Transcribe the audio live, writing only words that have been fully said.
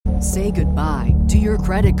Say goodbye to your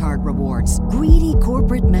credit card rewards. Greedy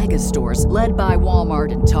corporate mega stores, led by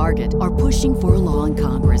Walmart and Target, are pushing for a law in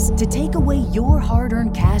Congress to take away your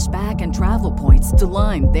hard-earned cash back and travel points to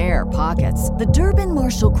line their pockets. The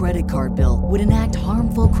Durbin-Marshall credit card bill would enact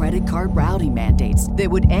harmful credit card routing mandates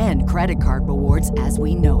that would end credit card rewards as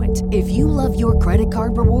we know it. If you love your credit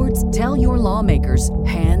card rewards, tell your lawmakers,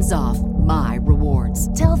 hands off my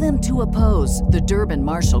rewards. Tell them to oppose the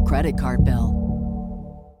Durbin-Marshall credit card bill.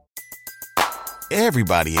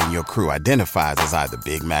 Everybody in your crew identifies as either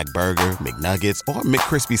Big Mac Burger, McNuggets, or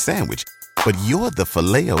McCrispy Sandwich. But you're the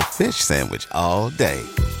Filet-O-Fish Sandwich all day.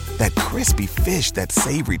 That crispy fish, that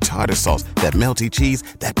savory tartar sauce, that melty cheese,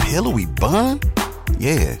 that pillowy bun.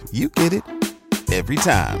 Yeah, you get it. Every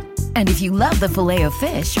time. And if you love the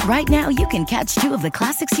Filet-O-Fish, right now you can catch two of the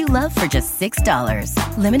classics you love for just $6.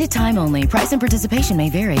 Limited time only. Price and participation may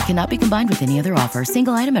vary. Cannot be combined with any other offer.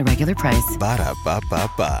 Single item at regular price.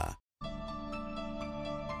 Ba-da-ba-ba-ba.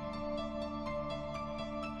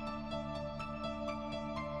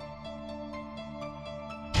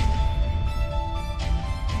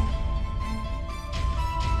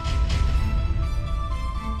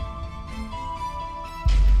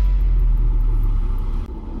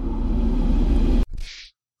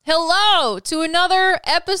 Hello to another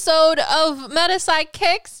episode of Meta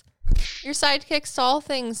Sidekicks. Your sidekicks to all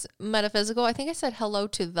things metaphysical. I think I said hello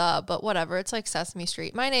to but whatever. It's like Sesame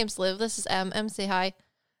Street. My name's Liv. This is M. M, say hi.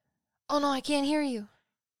 Oh no, I can't hear you.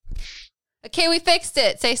 Okay, we fixed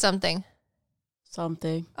it. Say something.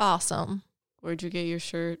 Something. Awesome. Where'd you get your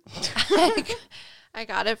shirt? I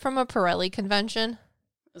got it from a Pirelli convention.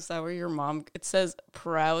 Is that where your mom... It says,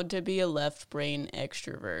 proud to be a left brain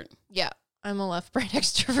extrovert. Yeah. I'm a left brain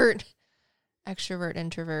extrovert. Extrovert,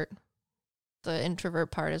 introvert. The introvert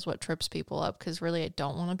part is what trips people up because really I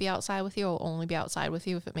don't want to be outside with you. I'll only be outside with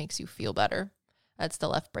you if it makes you feel better. That's the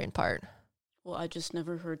left brain part. Well, I just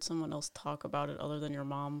never heard someone else talk about it other than your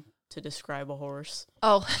mom to describe a horse.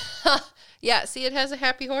 Oh, yeah. See, it has a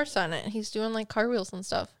happy horse on it. He's doing like cartwheels and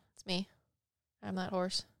stuff. It's me. I'm that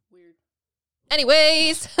horse. Weird.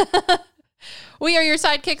 Anyways. We are your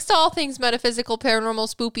sidekicks to all things metaphysical,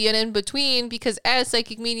 paranormal, spoopy, and in between, because as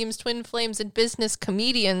psychic mediums, twin flames, and business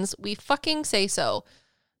comedians, we fucking say so.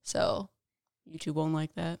 So. YouTube won't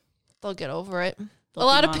like that. They'll get over it. They'll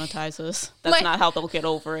demonetize us. That's not how they'll get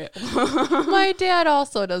over it. My dad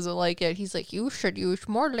also doesn't like it. He's like, you should use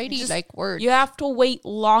more ladylike words. You have to wait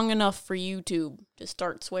long enough for YouTube to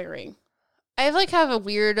start swearing. I have a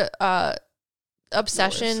weird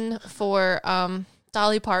obsession for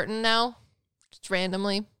Dolly Parton now. Just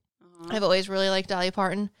randomly. Uh-huh. I've always really liked Dolly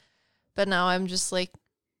Parton. But now I'm just like,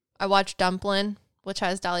 I watched Dumplin', which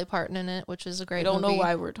has Dolly Parton in it, which is a great movie. I don't know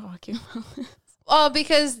why we're talking about this. Oh,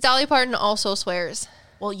 because Dolly Parton also swears.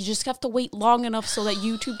 Well, you just have to wait long enough so that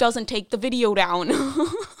YouTube doesn't take the video down.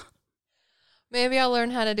 Maybe I'll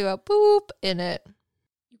learn how to do a boop in it.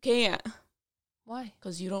 You can't. Why?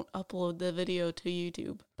 Because you don't upload the video to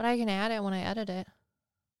YouTube. But I can add it when I edit it.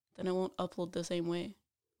 Then it won't upload the same way.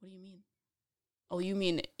 What do you mean? Oh, you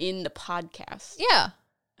mean in the podcast? Yeah.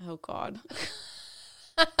 Oh, God.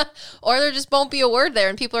 Or there just won't be a word there,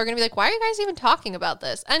 and people are going to be like, why are you guys even talking about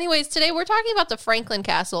this? Anyways, today we're talking about the Franklin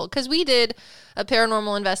Castle, because we did a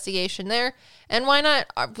paranormal investigation there, and why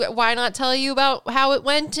not tell you about how it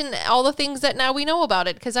went and all the things that now we know about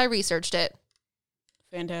it, because I researched it.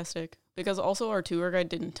 Fantastic. Because also our tour guide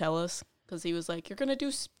didn't tell us, because he was like, you're going to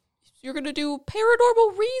do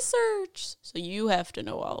paranormal research, so you have to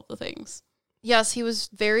know all of the things. Yes, he was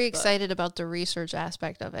very excited about the research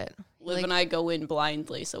aspect of it. Liv and I go in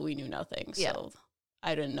blindly, so we knew nothing. Yeah. So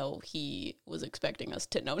I didn't know he was expecting us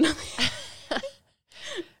to know nothing.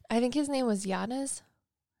 I think his name was Janus.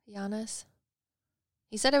 Janus.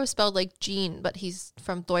 He said it was spelled like Jean, but he's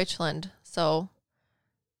from Deutschland, so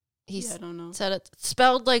he I don't know. Said it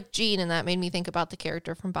spelled like Jean, and that made me think about the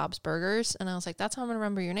character from Bob's Burgers, and I was like, that's how I'm going to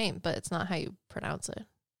remember your name, but it's not how you pronounce it.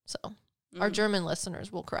 So our German listeners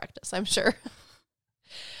will correct us, I'm sure.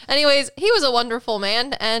 Anyways, he was a wonderful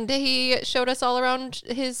man, and he showed us all around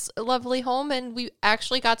his lovely home, and we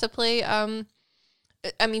actually got to play,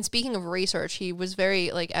 speaking of research, he was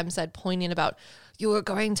very, like Em said, poignant about, you are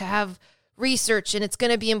going to have research, and it's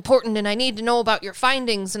going to be important, and I need to know about your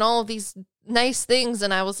findings, and all of these nice things,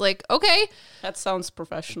 and I was like, okay. That sounds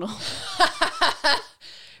professional.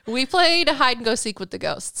 We played hide and go seek with the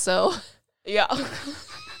ghosts, so. Yeah.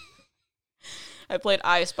 I played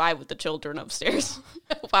I Spy with the children upstairs.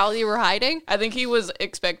 While you were hiding? I think he was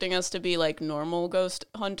expecting us to be like normal ghost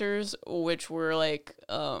hunters, which were like,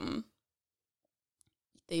 they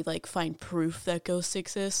like find proof that ghosts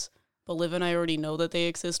exist. But Liv and I already know that they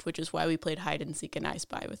exist, which is why we played hide and seek and I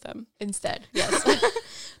Spy with them. Instead, yes.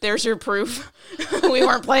 There's your proof. We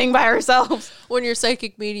weren't playing by ourselves. When you're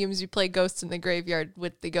psychic mediums, you play ghosts in the graveyard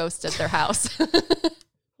with the ghosts at their house.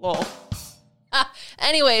 Lol.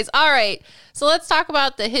 Anyways, all right. So let's talk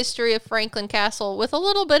about the history of Franklin Castle with a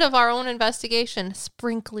little bit of our own investigation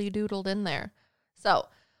sprinkly doodled in there. So,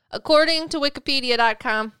 according to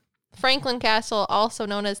Wikipedia.com, Franklin Castle, also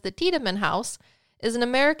known as the Tiedemann House, is an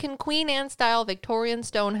American Queen Anne-style Victorian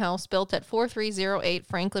stone house built at 4308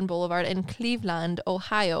 Franklin Boulevard in Cleveland,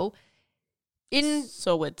 Ohio.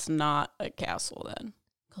 So it's not a castle then,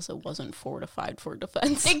 because it wasn't fortified for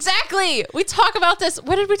defense. Exactly. We talk about this.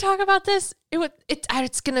 When did we talk about this?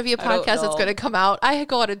 It's going to be a podcast that's going to come out. I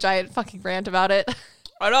go on a giant fucking rant about it.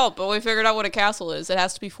 I know, but we figured out what a castle is. It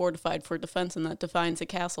has to be fortified for defense, and that defines a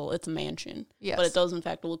castle. It's a mansion. Yes. But it does, in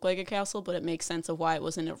fact, look like a castle, but it makes sense of why it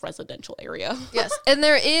was in a residential area. Yes, and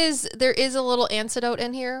there is a little antidote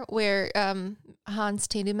in here where Hans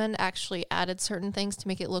Tiedemann actually added certain things to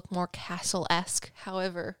make it look more castle-esque.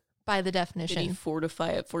 However, by the definition, did he fortify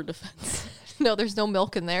it for defense? No, there's no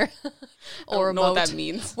milk in there. Or I don't know what that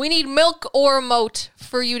means. We need milk or a moat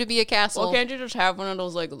for you to be a castle. Well, can't you just have one of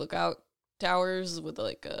those like lookout towers with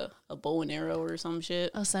like a bow and arrow or some shit?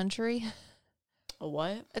 A sentry? A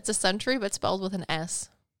what? It's a sentry, but spelled with an S.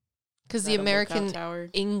 Because the American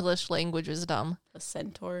English language is dumb. A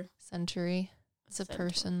centaur? Sentry. It's a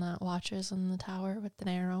person that watches in the tower with an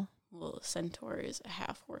arrow. Well, a centaur is a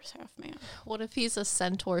half horse, half man. What if he's a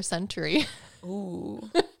centaur sentry? Ooh.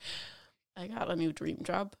 I got a new dream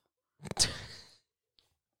job.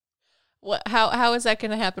 What? How is that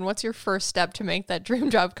going to happen? What's your first step to make that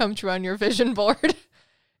dream job come true on your vision board?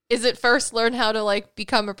 Is it first learn how to like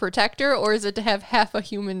become a protector, or is it to have half a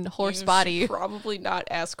human horse body? You should probably not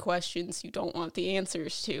ask questions you don't want the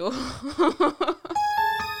answers to.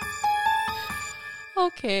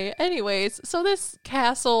 Okay, anyways, so this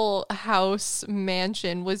castle house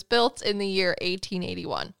mansion was built in the year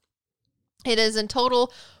 1881. It is in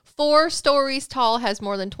total 4 stories tall, has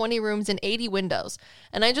more than 20 rooms and 80 windows.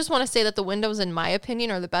 And I just want to say that the windows, in my opinion,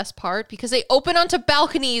 are the best part because they open onto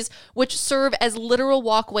balconies, which serve as literal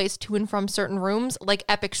walkways to and from certain rooms, like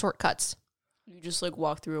epic shortcuts. You just like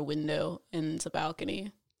walk through a window and it's a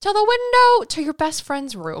balcony. To the window, to your best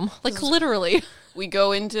friend's room. Like literally. We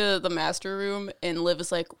go into the master room and Liv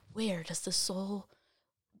is like, where does the soul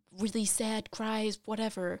really sad cries,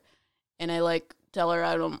 whatever? And I like tell her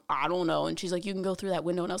I don't know, and she's like, you can go through that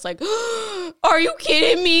window, and I was like, are you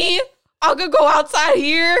kidding me? I could go outside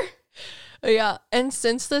here. Yeah, and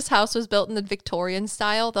since this house was built in the Victorian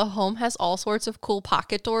style, the home has all sorts of cool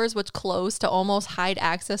pocket doors which close to almost hide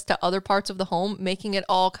access to other parts of the home, making it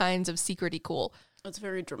all kinds of secrety cool. It's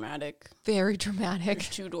very dramatic. Very dramatic. There's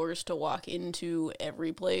 2 doors to walk into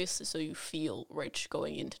every place, so you feel rich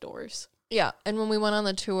going into doors. Yeah, and when we went on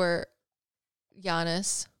the tour,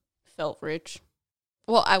 Giannis felt rich.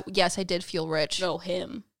 Well, yes, I did feel rich. No,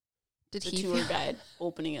 him. Did the he tour guide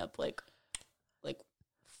opening up like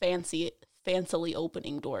fancily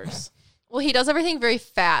opening doors. Well, he does everything very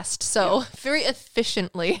fast, so very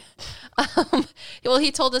efficiently. Well,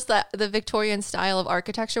 he told us that the Victorian style of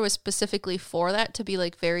architecture was specifically for that, to be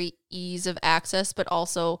like very ease of access, but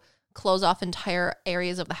also close off entire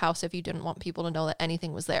areas of the house if you didn't want people to know that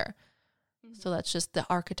anything was there. Mm-hmm. So that's just the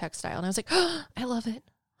architect style. And I was like, oh, I love it.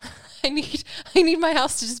 I need my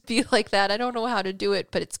house to just be like that. I don't know how to do it,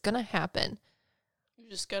 but it's going to happen. You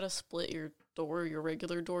just got to split your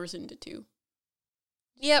regular doors into 2.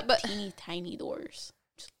 Yeah, but teeny tiny doors.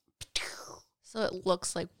 So it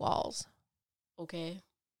looks like walls. Okay.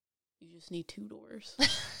 You just need 2 doors.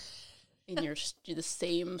 In the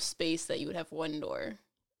same space that you would have 1 door.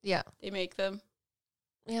 Yeah. They make them.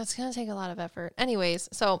 Yeah, it's going to take a lot of effort. Anyways,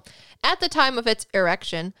 so at the time of its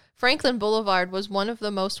erection, Franklin Boulevard was one of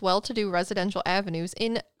the most well-to-do residential avenues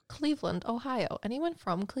in Cleveland, Ohio. Anyone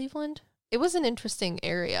from Cleveland? It was an interesting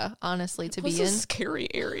area, honestly, to be in. It was a scary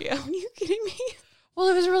area. Are you kidding me? Well,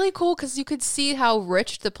 it was really cool because you could see how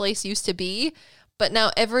rich the place used to be. But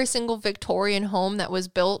now every single Victorian home that was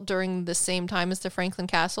built during the same time as the Franklin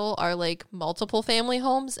Castle are like multiple family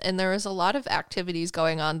homes. And there is a lot of activities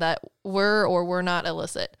going on that were or were not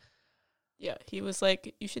illicit. Yeah, he was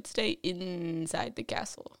like, you should stay inside the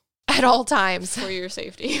castle. At all times. For your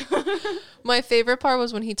safety. My favorite part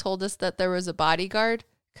was when he told us that there was a bodyguard.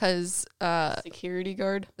 Because security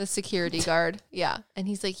guard. The security guard, yeah. And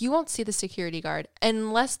he's like, you won't see the security guard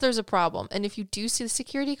unless there's a problem. And if you do see the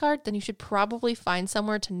security guard, then you should probably find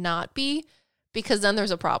somewhere to not be, because then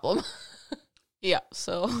there's a problem. Yeah,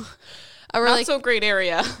 so not like, so great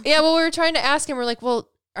area. Yeah, well, we were trying to ask him, we're like, well,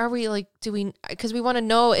 are we like, because we want to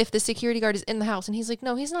know if the security guard is in the house. And he's like,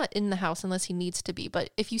 no, he's not in the house unless he needs to be. But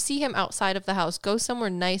if you see him outside of the house, go somewhere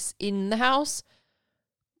nice in the house.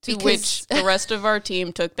 To which the rest of our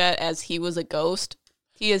team took that as he was a ghost.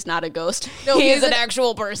 He is not a ghost. No, he is an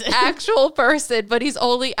actual person. Actual person, but he's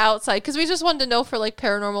only outside. Because we just wanted to know for like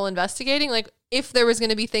paranormal investigating, like if there was going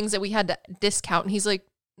to be things that we had to discount. And he's like,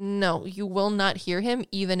 no, you will not hear him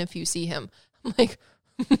even if you see him. I'm like,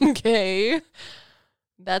 okay.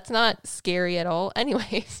 That's not scary at all.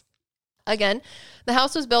 Anyways, again, the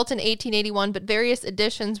house was built in 1881, but various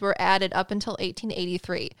additions were added up until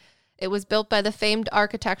 1883. It was built by the famed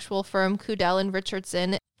architectural firm Kudell and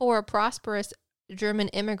Richardson for a prosperous German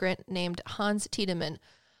immigrant named Hans Tiedemann.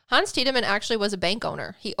 Hans Tiedemann actually was a bank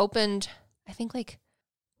owner. He opened, I think, like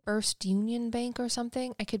First Union Bank or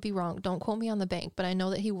something. I could be wrong. Don't quote me on the bank, but I know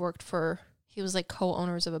that he was like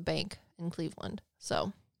co-owners of a bank in Cleveland.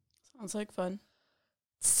 So sounds like fun.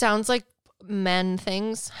 Sounds like men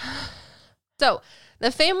things. So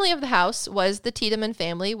the family of the house was the Tiedemann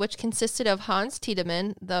family, which consisted of Hans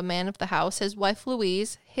Tiedemann, the man of the house, his wife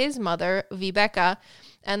Louise, his mother Vibeke,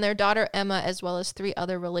 and their daughter Emma, as well as 3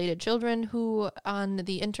 other related children who on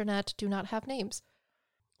the internet do not have names.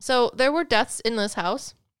 So there were deaths in this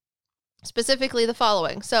house, specifically the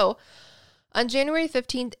following. So on January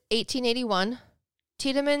 15th, 1881,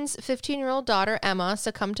 Tiedemann's 15-year-old daughter Emma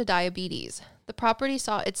succumbed to diabetes. The property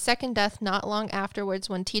saw its second death not long afterwards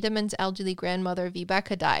when Tiedemann's elderly grandmother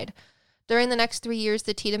Vibeke died. During the next 3 years,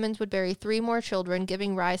 the Tiedemanns would bury 3 more children,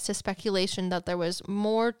 giving rise to speculation that there was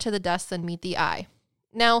more to the deaths than meet the eye.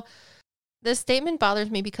 Now, this statement bothers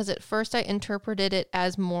me because at first I interpreted it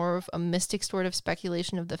as more of a mystic sort of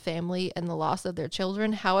speculation of the family and the loss of their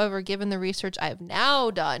children. However, given the research I have now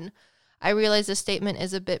done, I realize this statement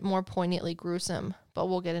is a bit more poignantly gruesome, but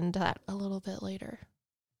we'll get into that a little bit later.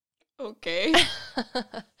 Okay.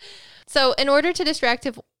 So, in order to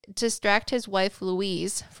distract his wife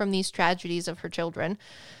Louise from these tragedies of her children,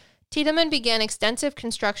 Tiedemann began extensive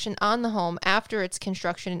construction on the home after its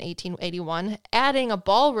construction in 1881, adding a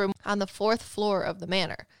ballroom on the 4th floor of the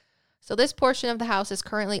manor. So this portion of the house is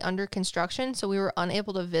currently under construction, so we were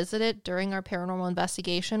unable to visit it during our paranormal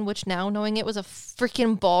investigation, which now, knowing it was a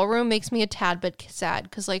freaking ballroom, makes me a tad bit sad,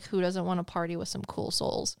 because, like, who doesn't want to party with some cool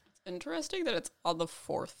souls? Interesting that it's on the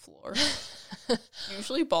 4th floor.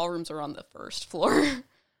 Usually ballrooms are on the 1st floor.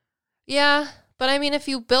 Yeah, but I mean, if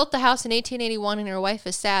you built the house in 1881 and your wife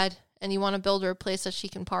is sad and you want to build her a place that she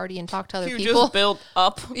can party and talk to other people. You just build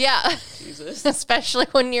up. Yeah. Jesus. Especially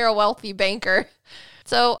when you're a wealthy banker.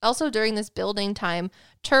 So also during this building time,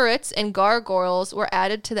 turrets and gargoyles were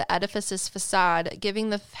added to the edifice's facade,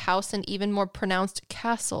 giving the house an even more pronounced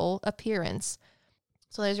castle appearance.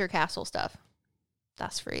 So there's your castle stuff.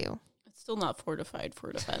 That's for you. It's still not fortified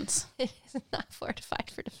for defense. It is not fortified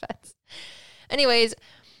for defense. Anyways,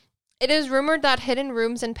 it is rumored that hidden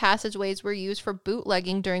rooms and passageways were used for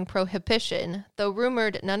bootlegging during Prohibition, though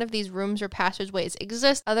rumored none of these rooms or passageways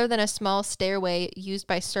exist other than a small stairway used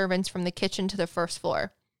by servants from the kitchen to the 1st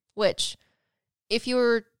floor, which, if you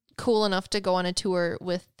were cool enough to go on a tour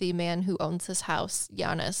with the man who owns this house,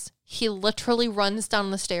 Giannis, he literally runs down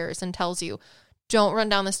the stairs and tells you, don't run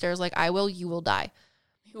down the stairs like I will, you will die.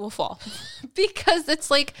 You will fall. Because it's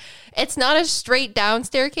like, it's not a straight down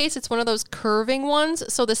staircase. It's one of those curving ones.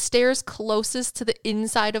 So the stairs closest to the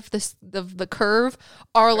inside of the curve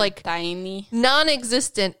are like tiny,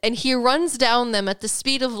 non-existent. And he runs down them at the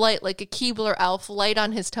speed of light like a Keebler elf, light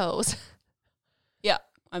on his toes. Yeah.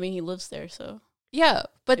 I mean, he lives there, so. Yeah,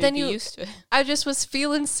 but then used to it. I just was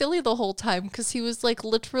feeling silly the whole time because he was like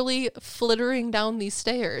literally flittering down these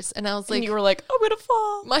stairs, and I was like, and you were like, I'm gonna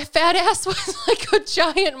fall. My fat ass was like a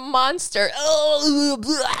giant monster,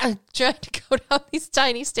 trying to go down these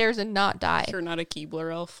tiny stairs and not die. You're not a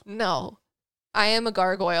Keebler elf. No, I am a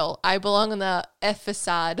gargoyle. I belong in the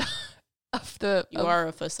facade of the. You are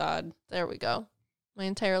a facade. There we go. My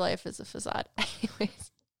entire life is a facade.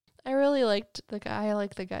 Anyways. I really liked the guy. I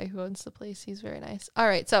like the guy who owns the place. He's very nice. All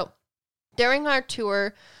right. So during our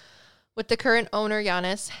tour with the current owner,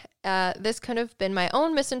 Giannis, this could have been my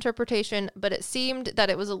own misinterpretation, but it seemed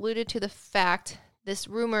that it was alluded to the fact this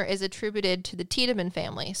rumor is attributed to the Tiedemann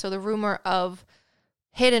family. So the rumor of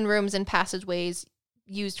hidden rooms and passageways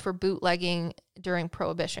used for bootlegging during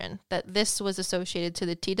Prohibition, that this was associated to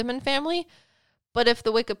the Tiedemann family. But if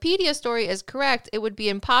the Wikipedia story is correct, it would be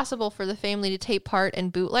impossible for the family to take part in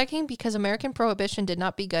bootlegging because American Prohibition did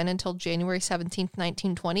not begin until January 17th,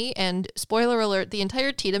 1920. And spoiler alert, the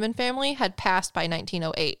entire Tiedemann family had passed by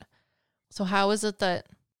 1908. So how is it that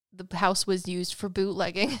the house was used for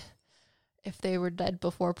bootlegging if they were dead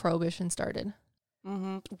before Prohibition started?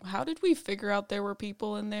 Mm-hmm. How did we figure out there were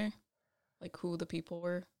people in there? Like, who the people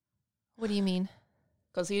were? What do you mean?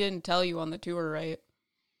 Because he didn't tell you on the tour, right?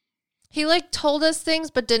 He, like, told us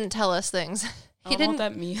things, but didn't tell us things. I don't know what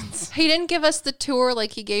that means. He didn't give us the tour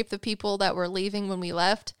like he gave the people that were leaving when we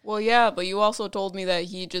left. Well, yeah, but you also told me that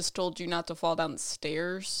he just told you not to fall down the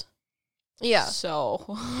stairs. Yeah.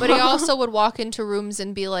 So. But he also would walk into rooms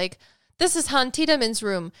and be like, this is Han Tiedemann's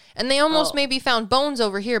room, and they almost maybe found bones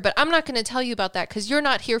over here, but I'm not going to tell you about that because you're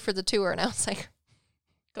not here for the tour. And I was like...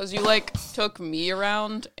 Because you, like, took me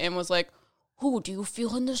around and was like, who do you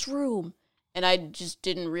feel in this room? And I just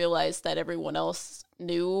didn't realize that everyone else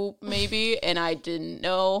knew, maybe, and I didn't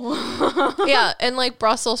know. Yeah, and, like,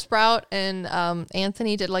 Brussels Sprout and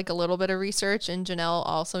Anthony did, like, a little bit of research, and Janelle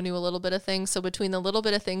also knew a little bit of things. So between the little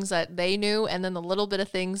bit of things that they knew and then the little bit of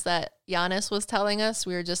things that Giannis was telling us,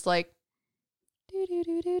 we were just like,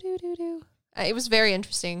 do. It was very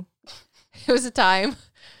interesting. It was a time.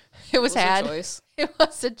 It was had. A choice. It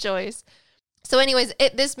was a choice. So anyways,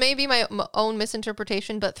 this may be my own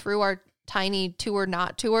misinterpretation, but through our tiny tour,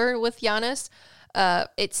 not tour with Giannis,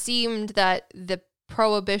 it seemed that the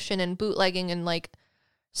prohibition and bootlegging and, like,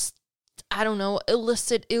 I don't know,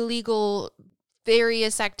 illicit, illegal,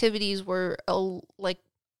 various activities were, like,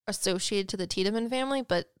 associated to the Tiedemann family,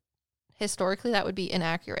 but historically that would be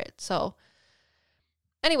inaccurate. So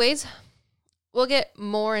anyways, we'll get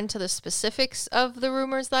more into the specifics of the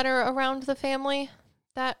rumors that are around the family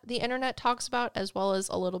that the internet talks about, as well as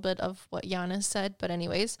a little bit of what Giannis said. But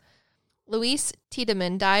anyways, Louise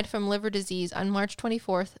Tiedemann died from liver disease on March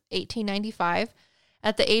 24th, 1895,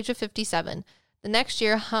 at the age of 57. The next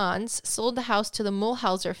year, Hans sold the house to the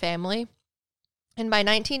Mulhauser family, and by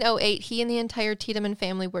 1908, he and the entire Tiedemann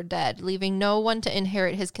family were dead, leaving no one to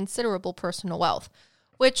inherit his considerable personal wealth,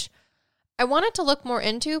 which I wanted to look more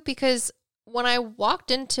into because when I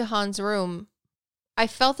walked into Hans' room, I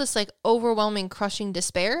felt this, like, overwhelming, crushing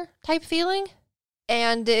despair type feeling.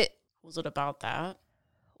 And it... Was it about that?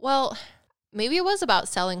 Well, maybe it was about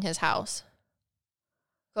selling his house.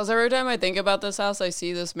 Because every time I think about this house, I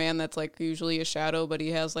see this man that's, like, usually a shadow, but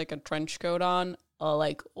he has, like, a trench coat on, a,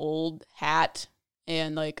 like, old hat,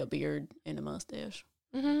 and, like, a beard and a mustache.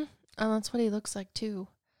 Mm-hmm. And that's what he looks like, too.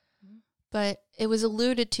 But it was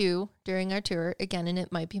alluded to during our tour, again, and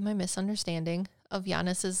it might be my misunderstanding of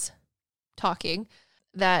Giannis's talking,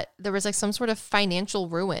 that there was, like, some sort of financial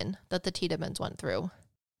ruin that the Tiedemanns went through.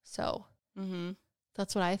 So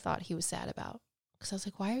that's what I thought he was sad about. Because I was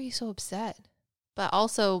like, why are you so upset? But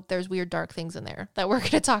also, there's weird, dark things in there that we're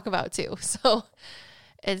going to talk about, too. So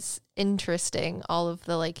it's interesting, all of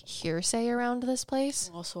the, like, hearsay around this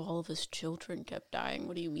place. Also, all of his children kept dying.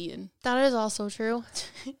 What do you mean? That is also true.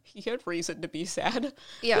 He had reason to be sad.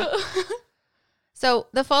 Yeah. So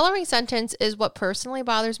the following sentence is what personally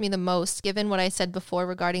bothers me the most, given what I said before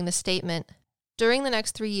regarding the statement. During the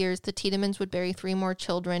next 3 years, the Tiedemanns would bury 3 more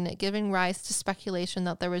children, giving rise to speculation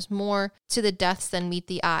that there was more to the deaths than meet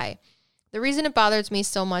the eye. The reason it bothers me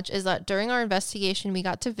so much is that during our investigation, we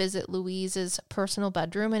got to visit Louise's personal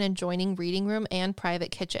bedroom and adjoining reading room and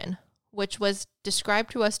private kitchen, which was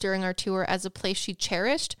described to us during our tour as a place she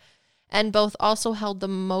cherished and both also held the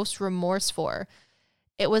most remorse for.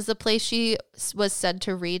 It was the place she was said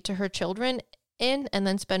to read to her children in and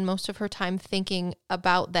then spend most of her time thinking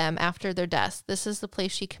about them after their deaths. This is the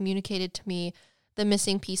place she communicated to me the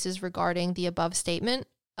missing pieces regarding the above statement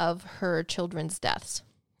of her children's deaths.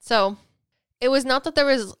 So it was not that there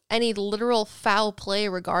was any literal foul play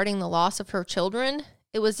regarding the loss of her children.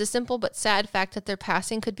 It was the simple but sad fact that their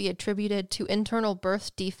passing could be attributed to internal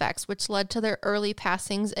birth defects, which led to their early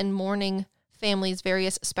passings and mourning families'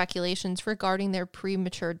 various speculations regarding their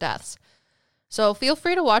premature deaths. So feel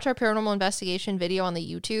free to watch our paranormal investigation video on the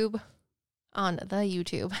YouTube,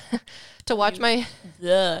 to watch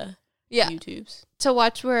YouTubes. To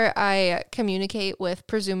watch where I communicate with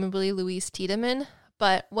presumably Louise Tiedemann.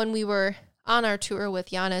 But when we were on our tour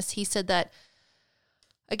with Giannis, he said that,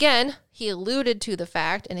 again, he alluded to the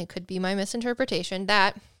fact, and it could be my misinterpretation,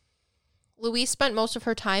 that Louise spent most of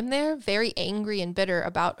her time there very angry and bitter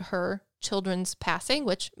about her children's passing,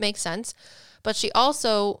 which makes sense. But he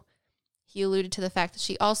alluded to the fact that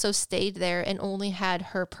she also stayed there and only had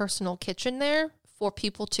her personal kitchen there for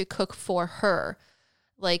people to cook for her.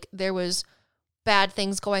 Like, there was bad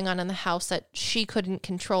things going on in the house that she couldn't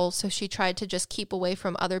control, so she tried to just keep away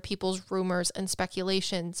from other people's rumors and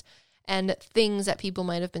speculations and things that people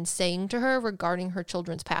might have been saying to her regarding her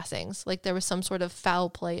children's passings. Like, there was some sort of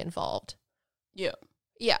foul play involved. Yeah.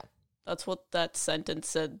 Yeah. That's what that sentence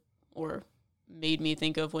said or made me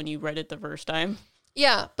think of when you read it the first time.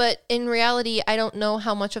 Yeah, but in reality, I don't know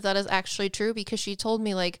how much of that is actually true because she told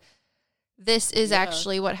me, like, this is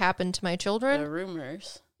actually what happened to my children. The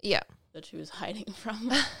rumors. Yeah. That she was hiding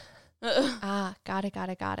from.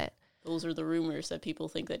 Got it. Those are the rumors that people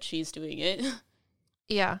think that she's doing it.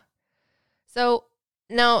 Yeah. So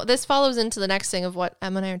now this follows into the next thing of what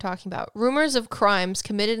Emma and I are talking about. Rumors of crimes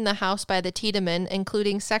committed in the house by the Tiedemann,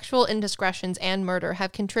 including sexual indiscretions and murder,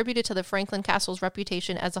 have contributed to the Franklin Castle's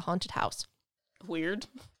reputation as a haunted house. Weird.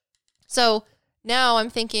 So now I'm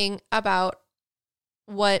thinking about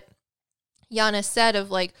what Yana said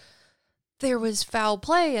of like, there was foul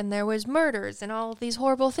play and there was murders and all of these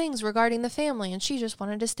horrible things regarding the family, and she just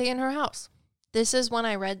wanted to stay in her house. This is when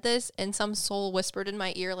I read this and some soul whispered in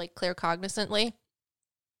my ear, like claircognizantly,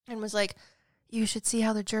 and was like, you should see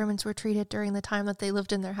how the Germans were treated during the time that they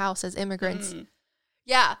lived in their house as immigrants.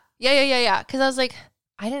 Yeah. Because I was like,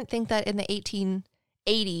 I didn't think that in the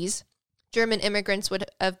 1880s, German immigrants would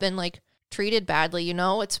have been like treated badly, you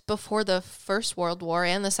know? It's before the First World War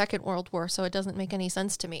and the Second World War, so it doesn't make any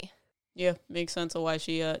sense to me. Yeah, makes sense of why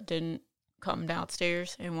she didn't come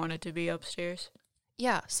downstairs and wanted to be upstairs.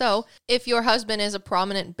 Yeah, so if your husband is a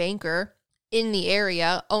prominent banker in the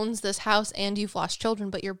area, owns this house, and you've lost children,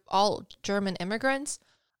 but you're all German immigrants,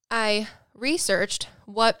 I researched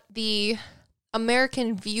what the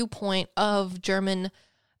American viewpoint of German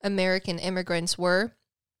American immigrants were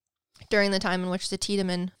during the time in which the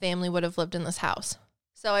Tiedemann family would have lived in this house.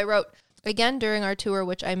 So I wrote, again, during our tour,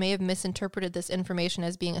 which I may have misinterpreted this information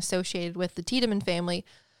as being associated with the Tiedemann family,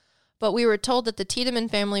 but we were told that the Tiedemann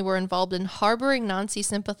family were involved in harboring Nazi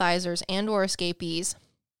sympathizers and or escapees.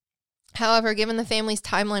 However, given the family's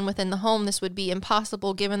timeline within the home, this would be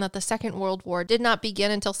impossible given that the Second World War did not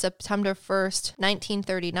begin until September 1st,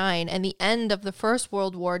 1939, and the end of the First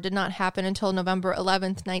World War did not happen until November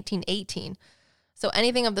 11th, 1918. So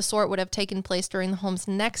anything of the sort would have taken place during the home's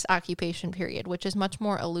next occupation period, which is much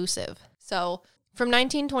more elusive. So from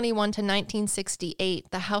 1921 to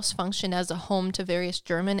 1968, the house functioned as a home to various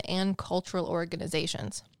German and cultural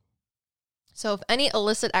organizations. So if any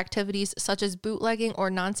illicit activities such as bootlegging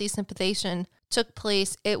or Nazi sympathization took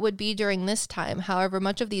place, it would be during this time. However,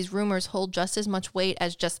 much of these rumors hold just as much weight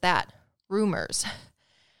as just that, rumors.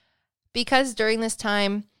 Because during this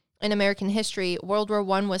time in American history, World War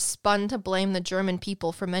I was spun to blame the German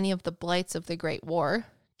people for many of the blights of the Great War.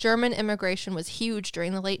 German immigration was huge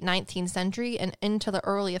during the late 19th century and into the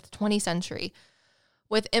early 20th century,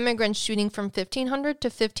 with immigrants shooting from 1,500 to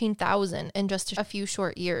 15,000 in just a few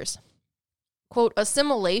short years. Quote,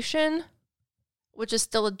 assimilation, which is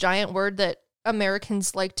still a giant word that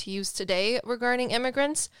Americans like to use today regarding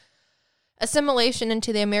immigrants. Assimilation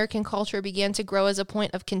into the American culture began to grow as a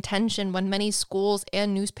point of contention when many schools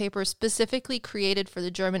and newspapers specifically created for the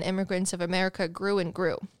German immigrants of America grew and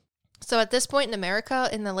grew. So at this point in America,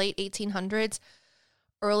 in the late 1800s,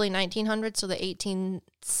 early 1900s, so the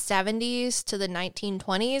 1870s to the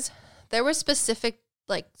 1920s, there were specific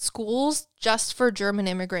like schools just for German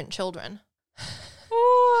immigrant children.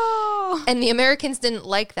 And the Americans didn't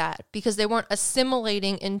like that because they weren't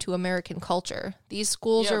assimilating into American culture. These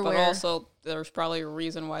schools are where... but also there's probably a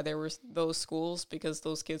reason why there were those schools, because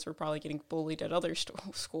those kids were probably getting bullied at other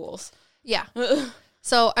schools. Yeah.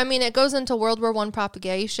 So, I mean, it goes into World War I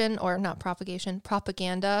propaganda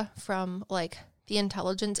from, like, the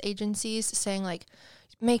intelligence agencies saying, like,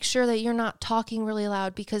 make sure that you're not talking really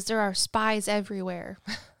loud because there are spies everywhere.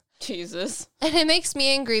 Jesus. And it makes me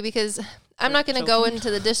angry because... I'm not going to go into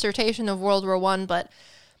the dissertation of World War I, but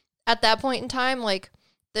at that point in time, like,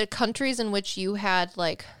 the countries in which you had,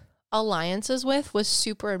 like, alliances with was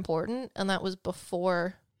super important, and that was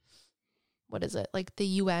before, like, the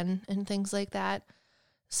UN and things like that.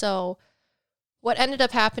 So what ended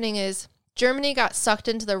up happening is Germany got sucked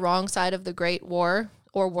into the wrong side of the Great War,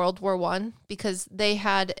 or World War I, because they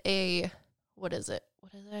had what did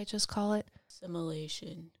I just call it?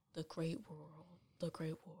 Assimilation, the Great War.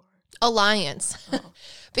 Alliance. Oh.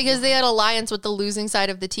 Because they had alliance with the losing side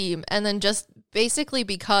of the team. And then just basically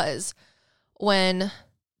because when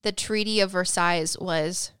the Treaty of Versailles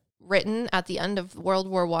was written at the end of World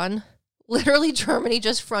War I, literally Germany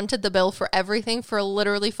just fronted the bill for everything for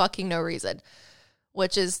literally fucking no reason,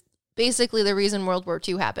 which is basically the reason World War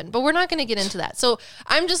II happened. But we're not going to get into that. So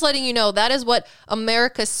I'm just letting you know that is what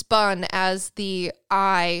America spun as the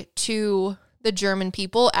eye to the German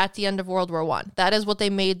people at the end of World War I. That is what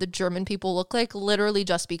they made the German people look like, literally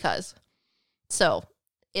just because. So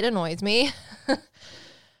it annoys me.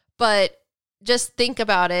 But just think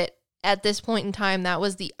about it. At this point in time, that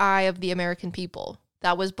was the eye of the American people.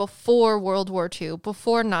 That was before World War II,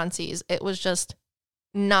 before Nazis. It was just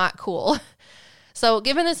not cool. So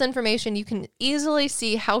given this information, you can easily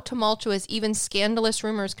see how tumultuous, even scandalous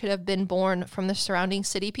rumors could have been born from the surrounding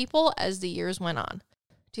city people as the years went on.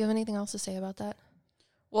 Do you have anything else to say about that?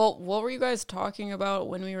 Well, what were you guys talking about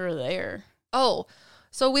when we were there? Oh,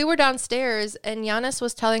 so we were downstairs and Giannis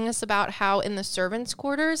was telling us about how in the servants'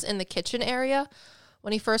 quarters, in the kitchen area,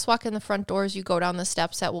 when you first walk in the front doors, you go down the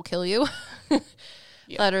steps that will kill you.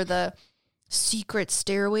 That are the secret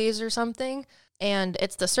stairways or something. And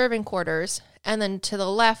it's the servant quarters. And then to the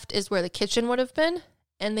left is where the kitchen would have been.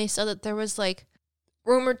 And they said that there was like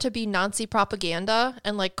rumored to be Nazi propaganda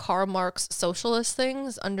and like Karl Marx socialist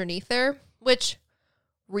things underneath there, which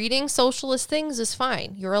reading socialist things is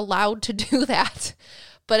fine. You're allowed to do that.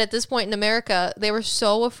 But at this point in America, they were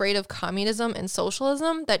so afraid of communism and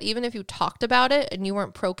socialism that even if you talked about it and you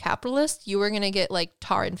weren't pro-capitalist, you were going to get like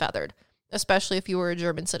tar and feathered, especially if you were a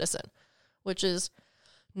German citizen, which is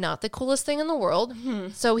not the coolest thing in the world.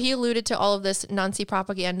 So he alluded to all of this Nazi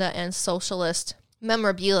propaganda and socialist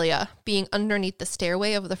memorabilia being underneath the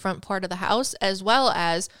stairway of the front part of the house, as well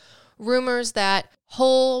as rumors that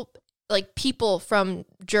whole like people from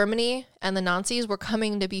Germany and the Nazis were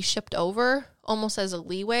coming to be shipped over almost as a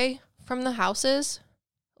leeway from the houses,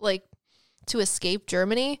 like to escape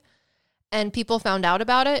Germany. And people found out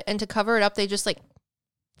about it, and to cover it up, they just like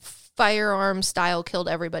firearm style killed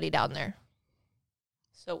everybody down there.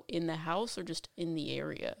 So in the house or just in the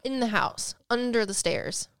area? In the house, under the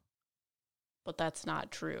stairs. But that's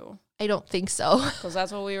not true. I don't think so. Because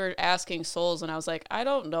that's what we were asking Souls, and I was like, I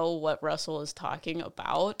don't know what Russell is talking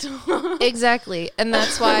about. Exactly. And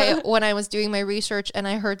that's why when I was doing my research and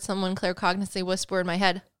I heard someone claircognizantly whisper in my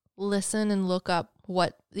head, listen and look up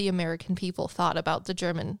what the American people thought about the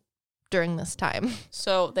German during this time.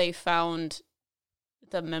 So they found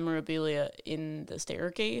the memorabilia in the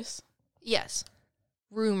staircase? Yes.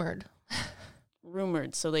 Rumored.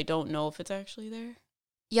 Rumored, so they don't know if it's actually there?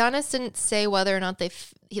 Giannis didn't say whether or not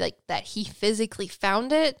that he physically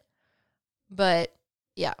found it, but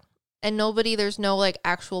yeah. And there's no like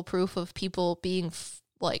actual proof of people being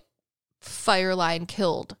like fireline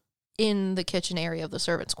killed in the kitchen area of the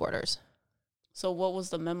servants' quarters. So what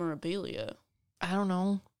was the memorabilia? I don't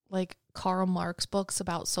know, like Karl Marx books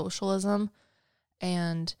about socialism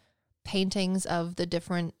and paintings of the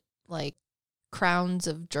different like crowns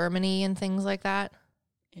of Germany and things like that.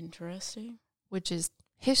 Interesting. Which is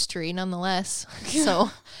history nonetheless.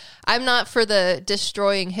 So I'm not for the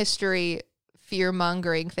destroying history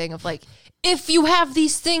fear-mongering thing of like, if you have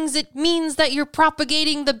these things, it means that you're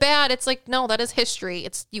propagating the bad. It's like, no, that is history.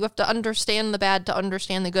 You have to understand the bad to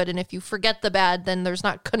understand the good. And if you forget the bad, then there's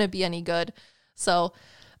not going to be any good. So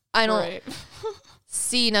I don't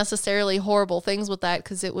see necessarily horrible things with that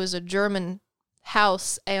because it was a German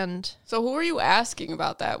house. And so who were you asking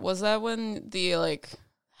about that? Was that when the like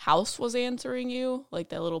house was answering you, like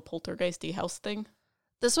that little poltergeisty house thing?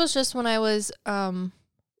 This was just when I was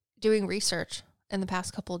doing research in the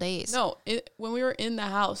past couple of days. No, when we were in the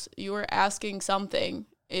house, you were asking something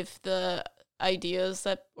if the ideas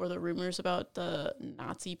that or the rumors about the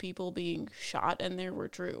Nazi people being shot in there were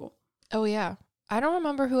true. Oh yeah, I don't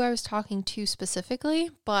remember who I was talking to specifically,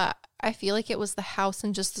 but I feel like it was the house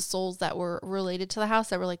and just the souls that were related to the house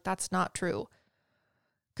that were like, that's not true.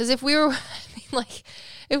 Because if we were,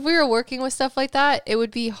 if we were working with stuff like that, it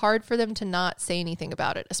would be hard for them to not say anything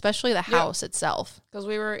about it, especially the house itself. Because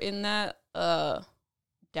we were in that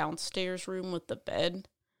downstairs room with the bed,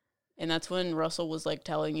 and that's when Russell was like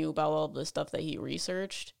telling you about all the stuff that he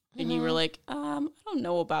researched, and you were like, I don't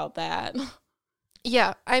know about that.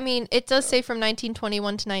 Yeah, I mean, it does say from 1921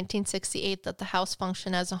 to 1968 that the house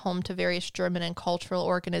functioned as a home to various German and cultural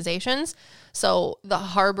organizations. So the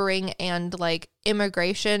harboring and like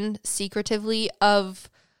immigration secretively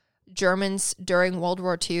of Germans during World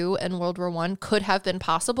War II and World War I could have been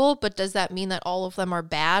possible, but does that mean that all of them are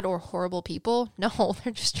bad or horrible people? No,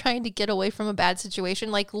 they're just trying to get away from a bad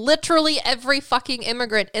situation, like literally every fucking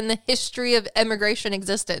immigrant in the history of immigration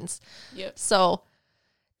existence. Yep. So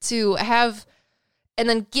to have... And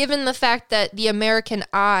then given the fact that the American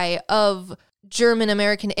eye of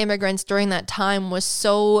German-American immigrants during that time was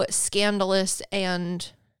so scandalous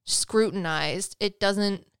and scrutinized, it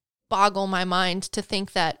doesn't boggle my mind to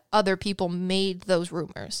think that other people made those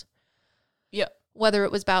rumors. Yeah. Whether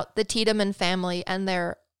it was about the Tiedemann family and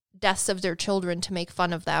their deaths of their children to make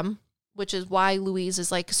fun of them, which is why Louise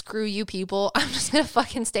is like, screw you people. I'm just going to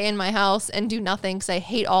fucking stay in my house and do nothing because I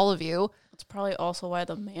hate all of you. That's probably also why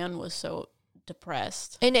the man was so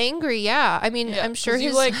depressed and angry. Yeah, I mean, I'm sure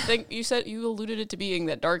you you said you alluded it to being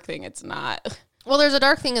that dark thing. It's not. Well, there's a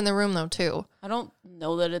dark thing in the room though too. I don't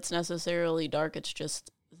know that it's necessarily dark. It's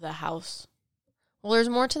just the house. Well, there's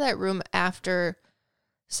more to that room after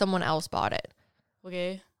someone else bought it.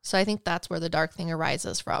 Okay. So I think that's where the dark thing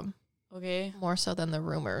arises from. Okay. More so than the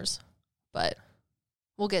rumors. But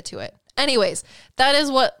we'll get to it. Anyways, that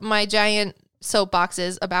is what my giant soapbox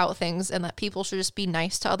is about things, and that people should just be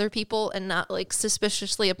nice to other people and not like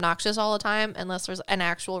suspiciously obnoxious all the time unless there's an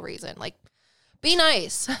actual reason. Like, be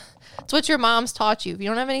nice. It's what your mom's taught you. If you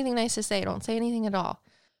don't have anything nice to say, don't say anything at all.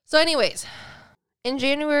 So anyways, in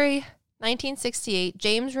January 1968,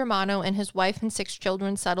 James Romano and his wife and 6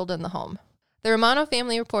 children settled in the home. The Romano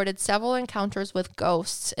family reported several encounters with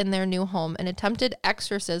ghosts in their new home and attempted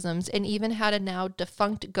exorcisms, and even had a now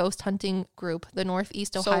defunct ghost hunting group, the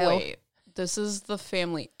Northeast Ohio. So wait, this is the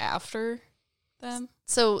family after them?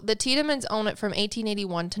 So the Tiedemans own it from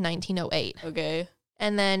 1881 to 1908. Okay.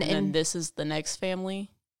 And then this is the next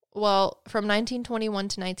family? Well, from 1921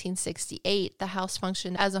 to 1968, the house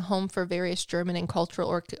functioned as a home for various German and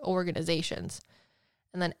cultural organizations.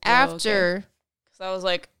 And then after... Because I was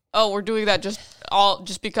like, oh, we're doing that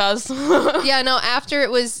just because? Yeah, no, after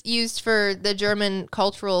it was used for the German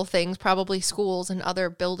cultural things, probably schools and other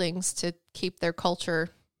buildings to keep their culture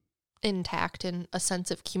intact and a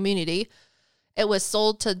sense of community, it was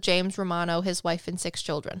sold to James Romano, his wife, and 6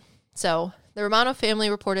 children. So the Romano family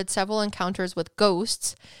reported several encounters with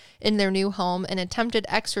ghosts in their new home and attempted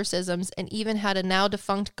exorcisms, and even had a now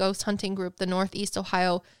defunct ghost hunting group, the Northeast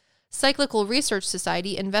Ohio Cyclical Research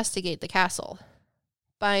Society, investigate the castle.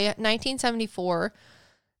 By 1974,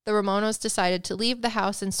 the Romanos decided to leave the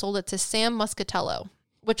house and sold it to Sam Muscatello,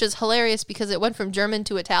 which is hilarious because it went from German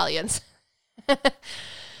to Italians.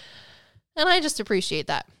 And I just appreciate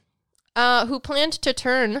that. Who planned to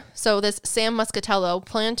turn, so this Sam Muscatello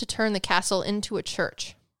planned to turn the castle into a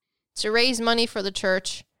church. To raise money for the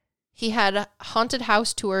church, he had haunted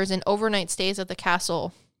house tours and overnight stays at the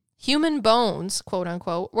castle. Human bones, quote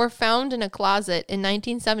unquote, were found in a closet in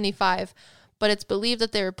 1975, but it's believed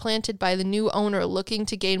that they were planted by the new owner looking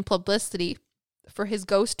to gain publicity for his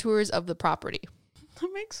ghost tours of the property. That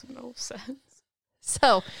makes no sense.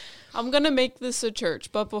 So, I'm going to make this a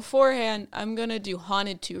church, but beforehand, I'm going to do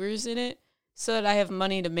haunted tours in it so that I have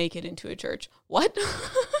money to make it into a church. What?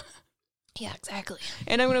 yeah, exactly.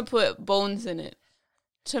 And I'm going to put bones in it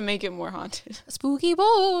to make it more haunted. Spooky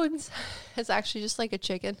bones. It's actually just like a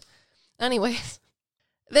chicken. Anyways.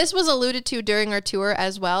 This was alluded to during our tour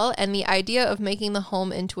as well, and the idea of making the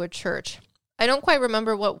home into a church. I don't quite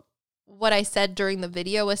remember what I said during the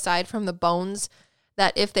video, aside from the bones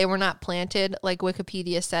that, if they were not planted, like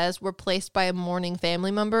Wikipedia says, were placed by a mourning family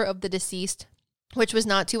member of the deceased, which was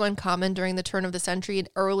not too uncommon during the turn of the century and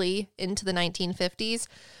early into the 1950s.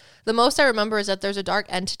 The most I remember is that there's a dark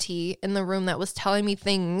entity in the room that was telling me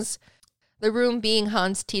things, the room being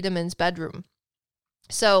Hans Tiedemann's bedroom.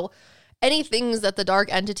 So any things that the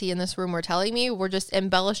dark entity in this room were telling me were just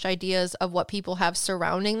embellished ideas of what people have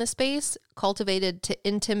surrounding the space, cultivated to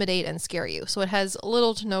intimidate and scare you. So it has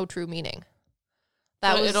little to no true meaning.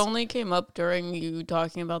 It only came up during you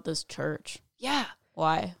talking about this church. Yeah.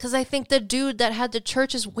 Why? Because I think the dude that had the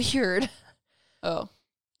church is weird. Oh.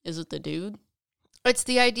 Is it the dude? It's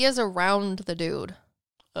the ideas around the dude.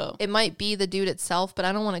 Oh. It might be the dude itself, but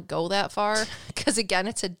I don't want to go that far. Because, again,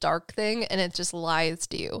 it's a dark thing and it just lies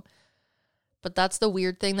to you. But that's the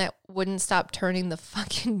weird thing that wouldn't stop turning the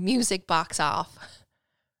fucking music box off.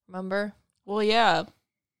 Remember? Well, yeah.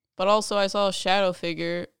 But also I saw a shadow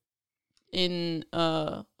figure in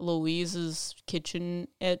Louise's kitchen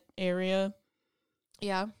area.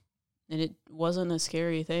 Yeah. And it wasn't a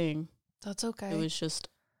scary thing. That's okay. It was just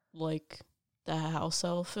like the house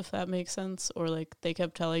elf, if that makes sense. Or like they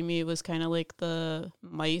kept telling me it was kind of like the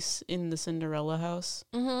mice in the Cinderella house.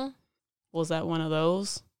 Mm-hmm. Was that one of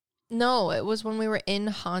those? No, it was when we were in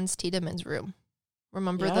Hans Tiedemann's room.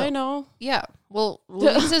 Remember I know. Yeah. Well,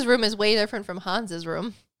 Louise's room is way different from Hans's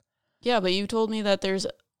room. Yeah, but you told me that there's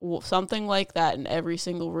something like that in every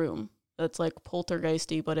single room. That's like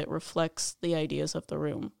poltergeisty, but it reflects the ideas of the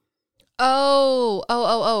room.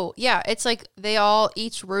 Oh. Yeah, it's like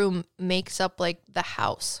each room makes up like the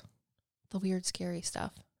house. The weird, scary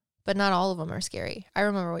stuff. But not all of them are scary. I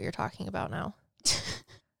remember what you're talking about now.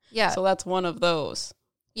 Yeah. So that's one of those.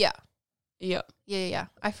 Yeah. Yeah. Yeah.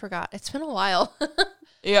 I forgot. It's been a while.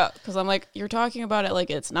 Yeah, because I'm like, you're talking about it like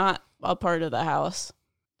it's not a part of the house,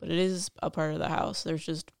 but it is a part of the house. There's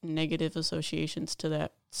just negative associations to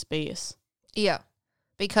that space. Yeah.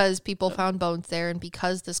 Because people found bones there, and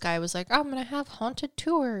because this guy was like, I'm going to have haunted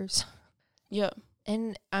tours. Yeah.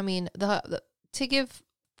 And, I mean, to give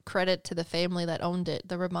credit to the family that owned it,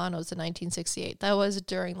 the Romanos in 1968, that was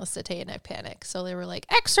during the Satanic Panic. So they were like,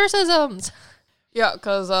 exorcisms! Yeah,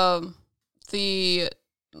 because the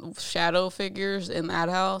shadow figures in that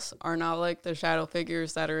house are not like the shadow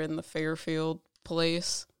figures that are in the Fairfield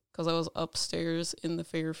place, because I was upstairs in the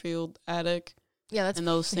Fairfield attic. Yeah, that's and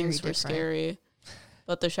those things were different. scary.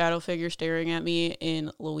 But the shadow figure staring at me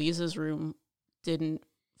in Louise's room didn't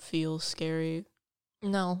feel scary.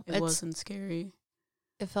 No, It wasn't scary.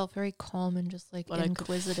 It felt very calm and just like But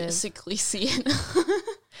inquisitive. I could physically see it.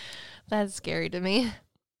 That's scary to me.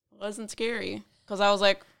 It wasn't scary. Because I was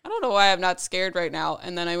like, I don't know why I'm not scared right now.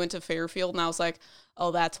 And then I went to Fairfield and I was like,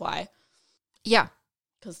 oh, that's why. Yeah.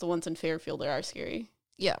 Because the ones in Fairfield are scary.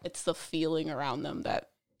 Yeah. It's the feeling around them that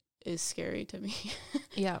is scary to me.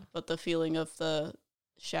 Yeah. But the feeling of the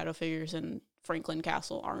shadow figures in Franklin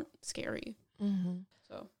Castle aren't scary. Mm-hmm.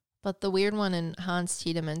 So, but the weird one in Hans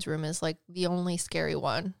Tiedemann's room is like the only scary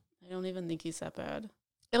one. I don't even think he's that bad.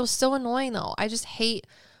 It was so annoying though. I just hate.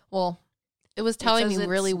 Well, it was telling me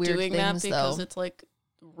really weird doing things that because though. it's like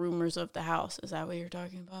rumors of the house. Is that what you're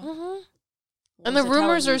talking about? Mm-hmm. What And was the it telling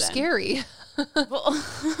rumors you are then? scary. Well,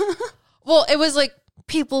 Well, it was like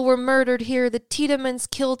people were murdered here. The Tiedemans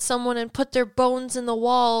killed someone and put their bones in the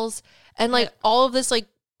walls, and like all of this like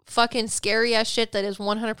fucking scary ass shit that is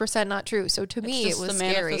 100% not true. So to me, it's it was the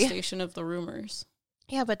scary. manifestation of the rumors.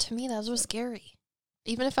 Yeah, but to me, that was scary.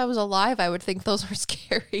 Even if I was alive, I would think those were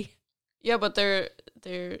scary. Yeah, but they're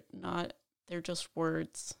not. They're just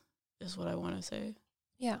words, is what I want to say.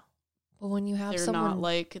 Yeah, but when you have They're someone not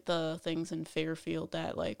like the things in Fairfield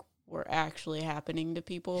that like were actually happening to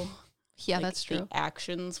people. yeah, Like, that's true. The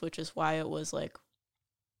actions, which is why it was like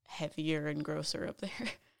heavier and grosser up there.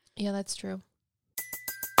 Yeah, that's true.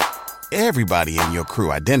 Everybody in your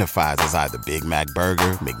crew identifies as either Big Mac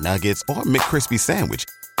Burger, McNuggets, or McCrispy Sandwich.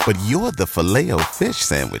 But you're the Filet-O-Fish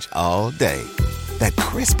Sandwich all day. That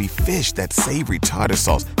crispy fish, that savory tartar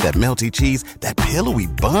sauce, that melty cheese, that pillowy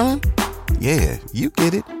bun. Yeah, you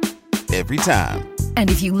get it. Every time. And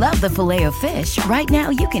if you love the Filet-O-Fish, right now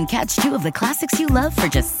you can catch two of the classics you love for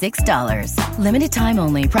just $6. Limited time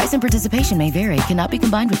only. Price and participation may vary. Cannot be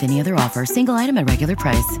combined with any other offer. Single item at regular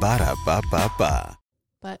price. Ba-da-ba-ba-ba.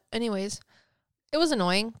 But anyways, it was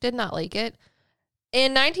annoying. Did not like it.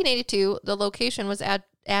 In 1982, the location was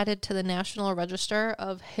added to the National Register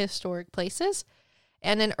of Historic Places.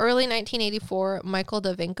 And in early 1984, Michael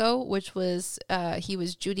Debunking, which was, he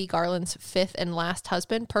was Judy Garland's fifth and last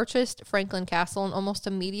husband, purchased Franklin Castle and almost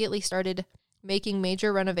immediately started making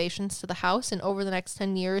major renovations to the house. And over the next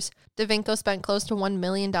 10 years, Debunking spent close to $1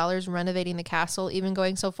 million renovating the castle, even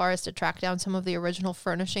going so far as to track down some of the original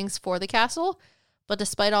furnishings for the castle. But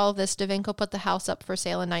despite all of this, Debunking put the house up for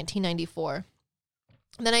sale in 1994.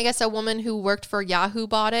 Then I guess a woman who worked for Yahoo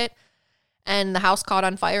bought it, and the house caught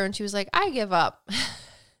on fire, and she was like, I give up.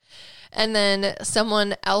 And then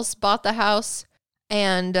someone else bought the house,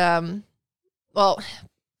 and,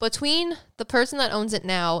 between the person that owns it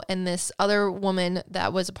now and this other woman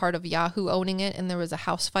that was a part of Yahoo owning it, and there was a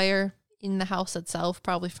house fire in the house itself,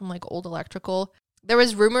 probably from, like, old electrical. There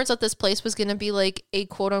was rumors that this place was going to be, like, a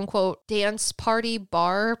quote-unquote dance party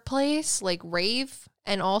bar place, like rave,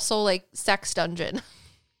 and also, like, sex dungeon.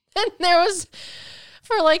 And there was...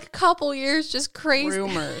 for like a couple years, just crazy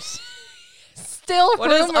Rumors. Still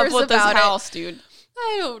What is rumors up with this about house, dude?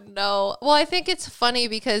 I don't know. Well, I think it's funny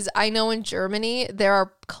because I know in Germany there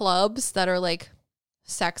are clubs that are like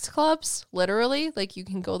sex clubs, literally. Like you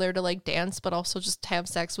can go there to like dance, but also just have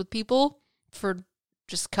sex with people for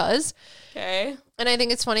just cuz. Okay. And I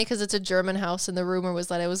think it's funny because it's a German house, and the rumor was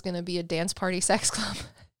that it was going to be a dance party sex club.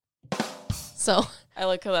 So I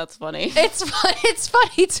like how that's funny. it's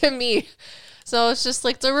funny to me. So it's just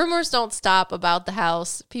like the rumors don't stop about the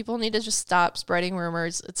house. People need to just stop spreading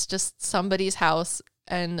rumors. It's just somebody's house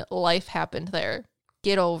and life happened there.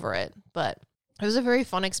 Get over it. But it was a very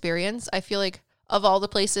fun experience. I feel like of all the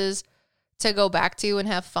places to go back to and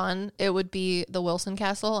have fun, it would be the Wilson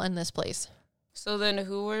Castle and this place. So then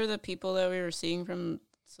who were the people that we were seeing from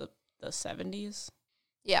the 70s?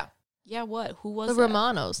 Yeah. Yeah, what? Who was The that?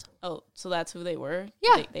 Romanos. Oh, so that's who they were?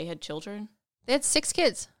 Yeah. They had children? They had 6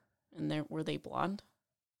 kids. And were they blonde?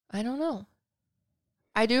 I don't know.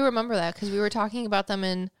 I do remember that because we were talking about them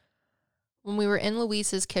when we were in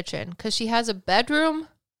Louise's kitchen, because she has a bedroom,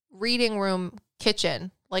 reading room,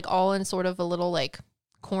 kitchen, like all in sort of a little like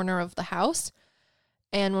corner of the house.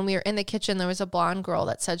 And when we were in the kitchen, there was a blonde girl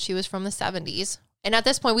that said she was from the 70s. And at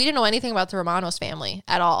this point, we didn't know anything about the Romanos family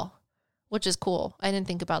at all, which is cool. I didn't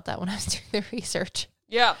think about that when I was doing the research.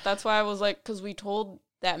 Yeah, that's why I was like, because we told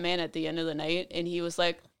that man at the end of the night, and he was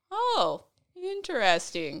like, oh,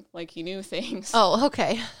 interesting. Like he knew things. Oh,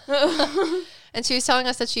 okay. And she was telling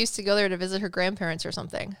us that she used to go there to visit her grandparents or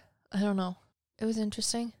something. I don't know. It was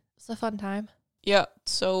interesting. It was a fun time. Yeah,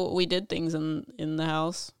 so we did things in the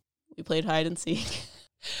house. We played hide and seek.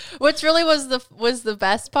 Which really was the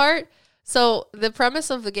best part. So the premise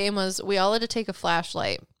of the game was we all had to take a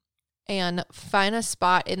flashlight and find a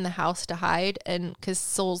spot in the house to hide. And because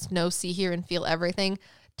souls know, see, hear, and feel everything,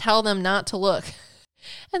 tell them not to look.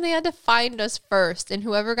 And they had to find us first. And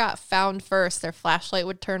whoever got found first, their flashlight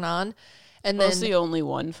would turn on. And I was the only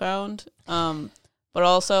one found. But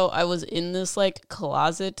also I was in this like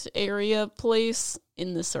closet area place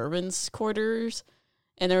in the servants' quarters.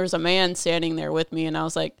 And there was a man standing there with me. And I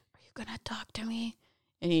was like, are you going to talk to me?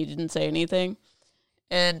 And he didn't say anything.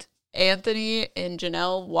 And Anthony and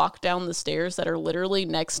Janelle walked down the stairs that are literally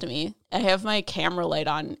next to me. I have my camera light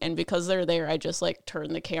on, and because they're there, I just like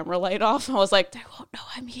turn the camera light off. I was like, they won't know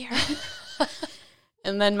I'm here.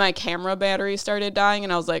 And then my camera battery started dying,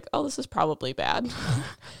 and I was like, oh, this is probably bad.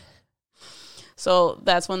 So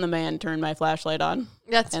that's when the man turned my flashlight on.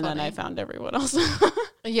 That's and funny. then I found everyone else.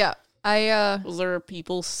 Yeah. Was there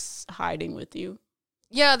people hiding with you?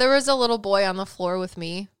 Yeah, there was a little boy on the floor with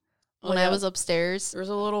me when I was upstairs. There was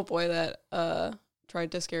a little boy that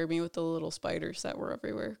tried to scare me with the little spiders that were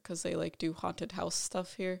everywhere because they like do haunted house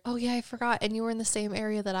stuff here. Oh yeah, I forgot. And you were in the same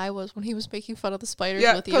area that I was when he was making fun of the spiders with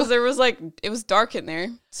you. Yeah, because there was like, it was dark in there.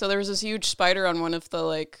 So there was this huge spider on one of the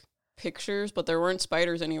like pictures, but there weren't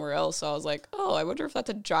spiders anywhere else. So I was like, oh, I wonder if that's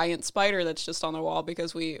a giant spider that's just on the wall,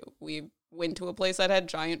 because we went to a place that had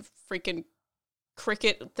giant freaking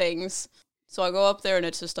cricket things. So I go up there and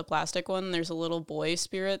it's just a plastic one. There's a little boy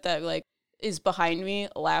spirit that like is behind me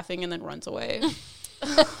laughing and then runs away.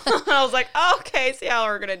 I was like, oh, okay, see how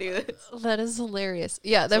we're going to do this. That is hilarious.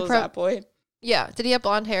 Yeah. So was that boy. Yeah. Did he have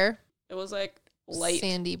blonde hair? It was like light.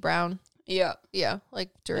 Sandy brown. Yeah. Yeah. Like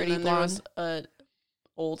dirty and then blonde. There was an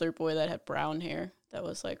older boy that had brown hair that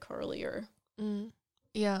was like curlier.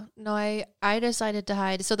 Yeah. No, I decided to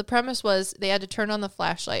hide. So the premise was they had to turn on the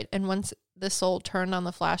flashlight. And once the soul turned on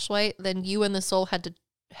the flashlight, then you and the soul had to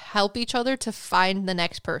help each other to find the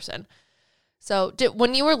next person. So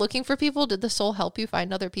when you were looking for people, did the soul help you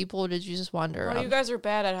find other people, or did you just wander around? You guys are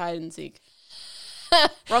bad at hide and seek.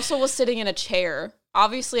 Russell was sitting in a chair.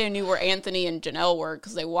 Obviously, I knew where Anthony and Janelle were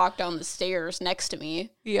because they walked down the stairs next to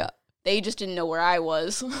me. Yeah. They just didn't know where I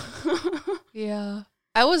was. Yeah.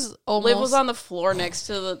 I was almost... Liv was on the floor next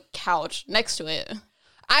to the couch, next to it.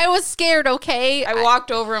 I was scared, okay? I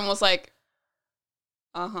walked over and was like,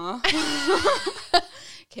 uh-huh.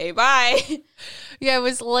 Okay, bye. Yeah, I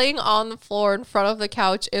was laying on the floor in front of the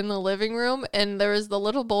couch in the living room, and there was the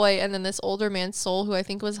little boy and then this older man's soul, who I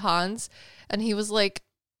think was Hans, and he was like,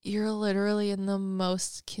 you're literally in the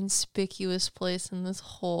most conspicuous place in this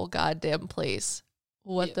whole goddamn place.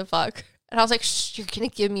 What the fuck? And I was like, shh, you're going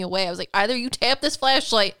to give me away. I was like, either you tap this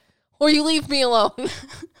flashlight or you leave me alone.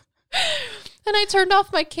 And I turned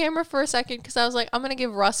off my camera for a second because I was like, I'm going to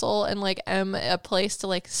give Russell and like Em a place to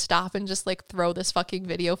like stop and just like throw this fucking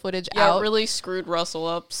video footage out. Yeah, it really screwed Russell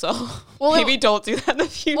up, so maybe don't do that in the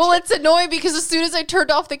future. Well, it's annoying because as soon as I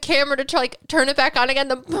turned off the camera to try, like turn it back on again,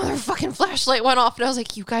 the motherfucking flashlight went off. And I was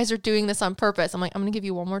like, you guys are doing this on purpose. I'm like, I'm going to give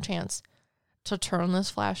you one more chance to turn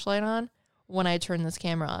this flashlight on when I turn this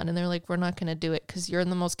camera on. And they're like, we're not going to do it because you're in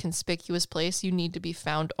the most conspicuous place. You need to be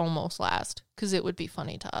found almost last because it would be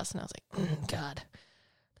funny to us. And I was like, God.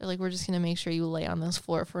 They're like, we're just going to make sure you lay on this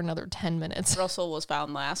floor for another 10 minutes. Russell was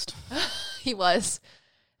found last. He was.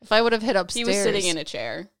 If I would have hit upstairs. He was sitting in a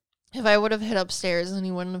chair. If I would have hit upstairs, then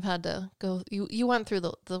he wouldn't have had to go. You went through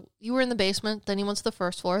you were in the basement, then he went to the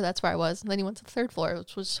first floor. That's where I was. And then he went to the third floor,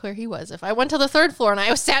 which was where he was. If I went to the third floor and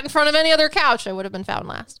I was sat in front of any other couch, I would have been found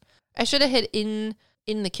last. I should have hit in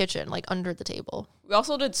the kitchen, like under the table. We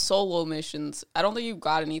also did solo missions. I don't think you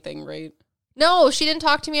got anything right. No, she didn't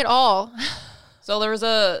talk to me at all. So there was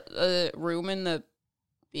a room in the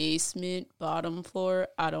basement, bottom floor.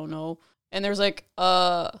 I don't know. And there's like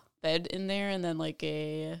a bed in there and then like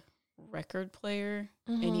a record player.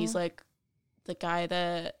 Mm-hmm. And he's like the guy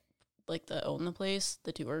that like that owned the place,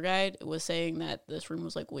 the tour guide, was saying that this room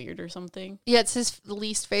was like weird or something. Yeah, it's his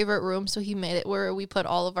least favorite room, so he made it where we put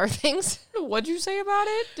all of our things. What'd you say about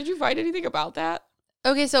it? Did you find anything about that?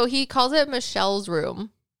 Okay, so he calls it Michelle's room,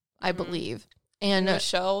 I believe. And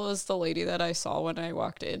Michelle was the lady that I saw when I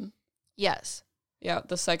walked in. Yes. Yeah,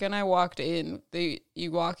 the second I walked in,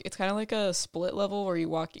 it's kind of like a split level where you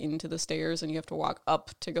walk into the stairs and you have to walk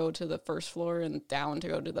up to go to the first floor and down to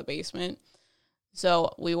go to the basement.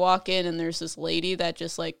 So we walk in and there's this lady that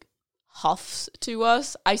just like huffs to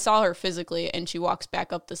us. I saw her physically and she walks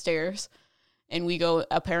back up the stairs and we go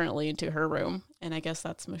apparently into her room. And I guess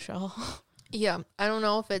that's Michelle. Yeah. I don't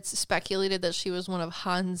know if it's speculated that she was one of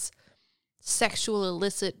Hans' sexual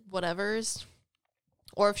illicit whatevers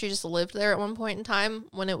or if she just lived there at one point in time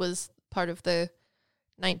when it was part of the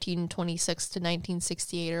 1926 to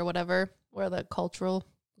 1968 or whatever, where the cultural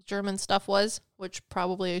German stuff was, which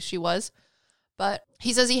probably she was. But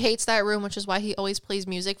he says he hates that room, which is why he always plays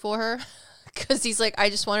music for her, because he's like, I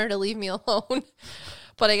just want her to leave me alone.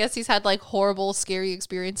 But I guess he's had like horrible, scary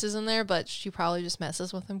experiences in there, but she probably just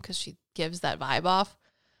messes with him because she gives that vibe off.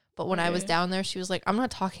 But when I was down there, she was like, I'm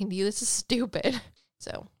not talking to you. This is stupid.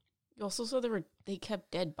 So You also said they kept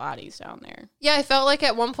dead bodies down there. yeah, I felt like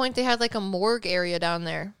at one point they had like a morgue area down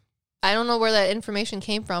there. I don't know where that information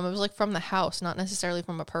came from. It was like from the house, not necessarily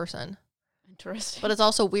from a person. Interesting. But it's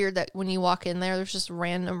also weird that when you walk in there, there's just a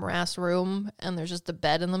random ass room and there's just a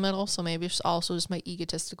bed in the middle. So maybe it's also just my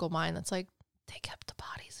egotistical mind that's like, they kept the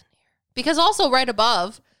bodies in here. Because also right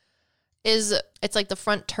above it's like the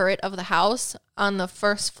front turret of the house on the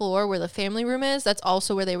first floor where the family room is. That's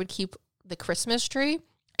also where they would keep the Christmas tree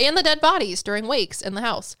and the dead bodies during wakes in the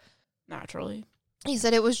house. Naturally. He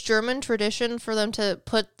said it was German tradition for them to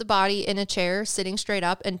put the body in a chair, sitting straight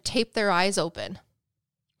up, and tape their eyes open.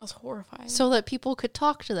 That's horrifying. So that people could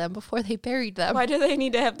talk to them before they buried them. Why do they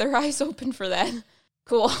need to have their eyes open for that?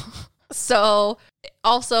 Cool. So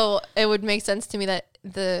also it would make sense to me that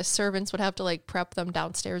the servants would have to like prep them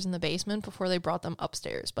downstairs in the basement before they brought them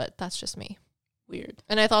upstairs. But that's just me. Weird.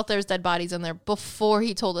 And I thought there's dead bodies in there before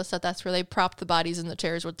he told us that that's where they propped the bodies in the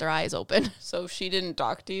chairs with their eyes open. So she didn't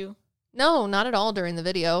talk to you? No, not at all during the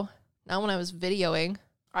video. Not when I was videoing.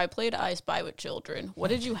 I played I Spy with children. What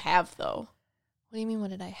did you have, though? What do you mean, what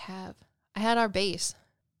did I have? I had our base.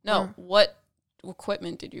 No, what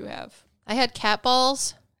equipment did you have? I had cat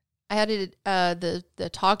balls. I had the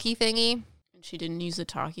talkie thingy. And she didn't use the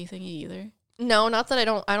talkie thingy either? No, not that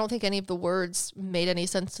I don't think any of the words made any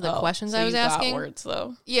sense to the questions I was asking. You got words,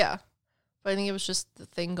 though. Yeah. But I think it was just the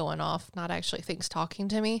thing going off, not actually things talking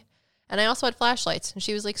to me. And I also had flashlights. And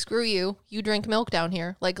she was like, screw you. You drink milk down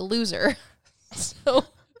here like a loser. So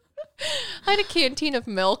I had a canteen of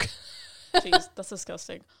milk. Jeez, that's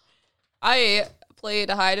disgusting. I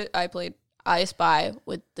played I Spy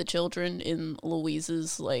with the children in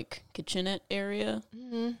Louise's like kitchenette area.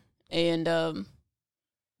 Mm-hmm. And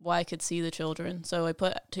I could see the children. So I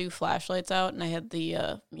put 2 flashlights out and I had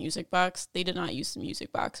the music box. They did not use the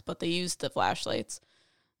music box, but they used the flashlights.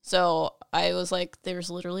 So I was like, there's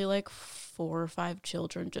literally like 4 or 5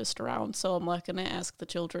 children just around. So I'm not going to ask the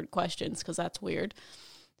children questions because that's weird.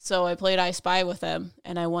 So I played I Spy with them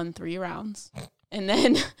and I won 3 rounds. And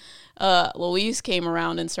then Louise came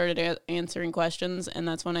around and started answering questions. And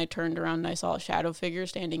that's when I turned around and I saw a shadow figure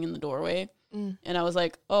standing in the doorway. And I was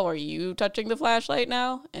like, oh, are you touching the flashlight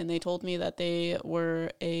now? And they told me that they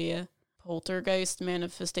were a poltergeist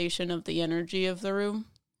manifestation of the energy of the room.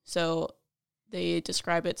 So they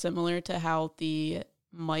describe it similar to how the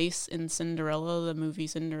mice in Cinderella, the movie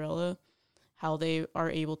Cinderella, how they are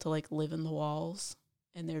able to like live in the walls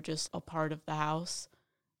and they're just a part of the house.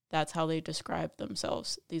 That's how they describe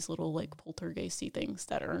themselves. These little like poltergeisty things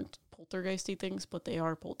that aren't poltergeisty things, but they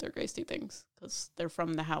are poltergeisty things because they're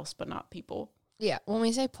from the house, but not people. Yeah, when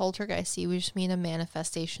we say poltergeisty, we just mean a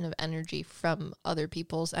manifestation of energy from other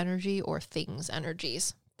people's energy or things'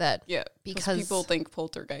 energies. Because people think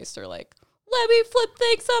poltergeists are like, let me flip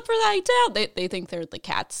things upside down. They think they're the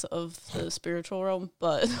cats of the spiritual realm,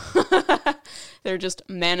 but they're just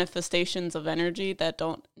manifestations of energy that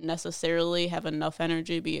don't necessarily have enough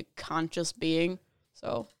energy to be a conscious being.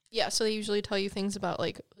 So yeah, so they usually tell you things about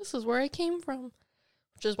like, this is where I came from,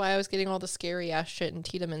 which is why I was getting all the scary ass shit in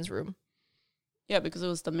Tiedemann's room. Yeah, because it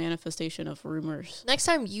was the manifestation of rumors. Next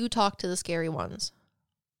time you talk to the scary ones.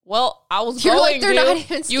 Well, I was You're going like, they're to. not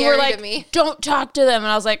even scary you were like, to me. Don't talk to them.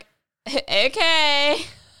 And I was like, okay.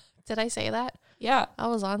 Did I say that? Yeah. I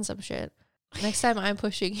was on some shit. Next time I'm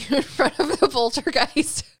pushing you in front of the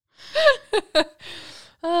poltergeist.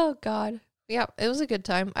 Oh, God. Yeah, it was a good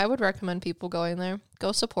time. I would recommend people going there.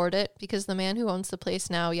 Go support it because the man who owns the place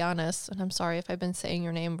now, Giannis, and I'm sorry if I've been saying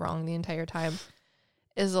your name wrong the entire time,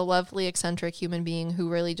 is a lovely, eccentric human being who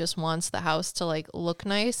really just wants the house to like look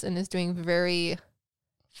nice and is doing very,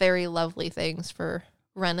 very lovely things for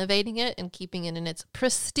renovating it and keeping it in its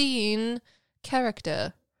pristine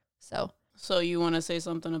character. So you want to say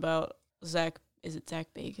something about Zach? Is it Zach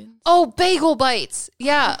Bacon? Oh, bagel bites.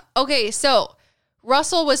 Yeah. Okay, so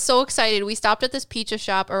Russell was so excited. We stopped at this pizza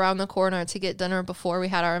shop around the corner to get dinner before we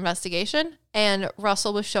had our investigation. And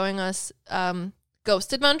Russell was showing us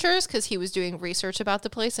Ghost Adventures because he was doing research about the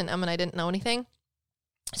place and Em and I didn't know anything.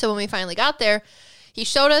 So when we finally got there, he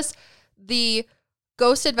showed us the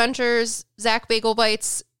Ghost Adventures Zach Bagel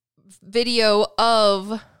Bites video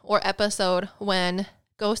of or episode when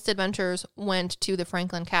Ghost Adventures went to the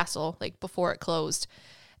Franklin Castle, like before it closed.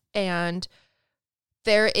 And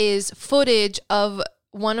there is footage of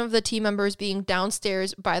one of the team members being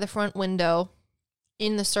downstairs by the front window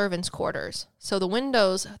in the servants' quarters. So the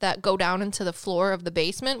windows that go down into the floor of the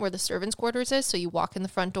basement where the servants' quarters is. So you walk in the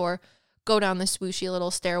front door, go down the swooshy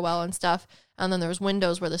little stairwell and stuff. And then there's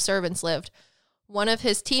windows where the servants lived. One of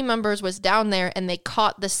his team members was down there and they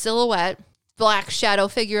caught the silhouette, black shadow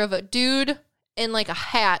figure of a dude in like a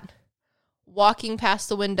hat walking past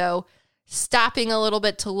the window, stopping a little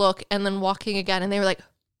bit to look and then walking again. And they were like,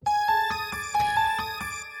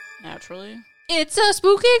 naturally, it's a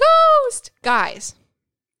spooky ghost, guys.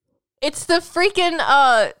 It's the freaking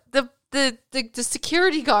the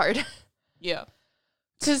security guard. Yeah.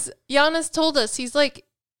 Because Giannis told us, he's like,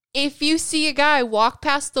 if you see a guy walk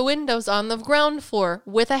past the windows on the ground floor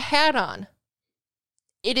with a hat on,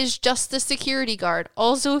 it is just the security guard.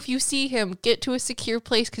 Also, if you see him, get to a secure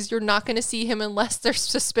place because you're not going to see him unless there's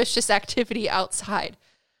suspicious activity outside.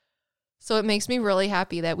 So it makes me really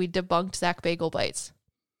happy that we debunked Zach Bagel Bites.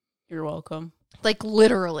 You're welcome. Like,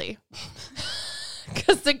 literally.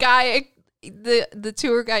 Because the guy, the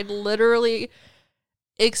tour guide literally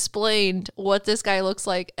explained what this guy looks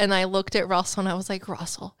like. And I looked at Russell and I was like,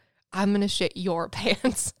 Russell, I'm going to shit your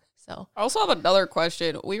pants. So I also have another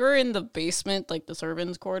question. We were in the basement, like the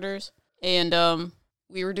servants' quarters, and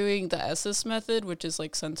we were doing the Esses method, which is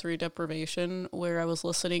like sensory deprivation, where I was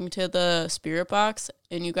listening to the spirit box,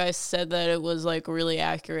 and you guys said that it was like really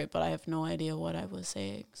accurate, but I have no idea what I was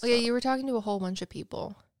saying. So. Oh, yeah, you were talking to a whole bunch of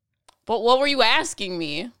people. But what were you asking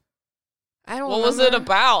me? I don't know. What was it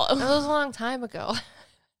about? That was a long time ago.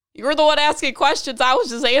 You were the one asking questions. I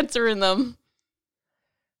was just answering them.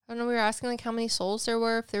 I don't know. We were asking like how many souls there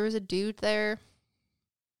were, if there was a dude there.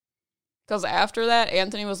 Because after that,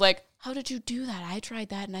 Anthony was like, how did you do that? I tried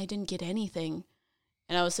that and I didn't get anything.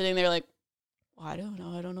 And I was sitting there like, well, I don't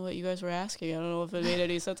know. I don't know what you guys were asking. I don't know if it made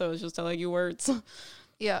any sense. I was just telling you words.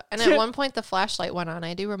 Yeah. And at one point, the flashlight went on.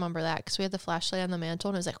 I do remember that because we had the flashlight on the mantle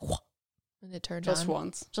and it was like, whoa, and it turned on. Just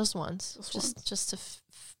once. Just to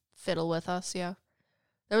fiddle with us. Yeah.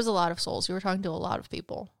 There was a lot of souls. We were talking to a lot of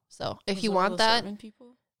people. So if you want that.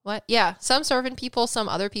 People? What? Yeah. Some servant people, some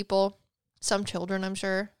other people, some children, I'm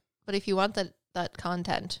sure. But if you want that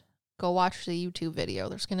content, go watch the YouTube video.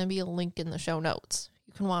 There's going to be a link in the show notes.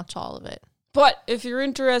 You can watch all of it. But if you're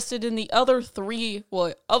interested in the other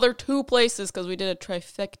two places, because we did a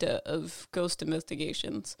trifecta of ghost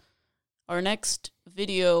investigations, our next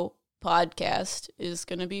video podcast is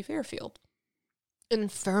going to be Fairfield.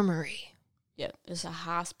 Infirmary. Yeah, it's a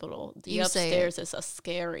hospital. The You say upstairs is a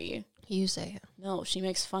scary. You say it. No, she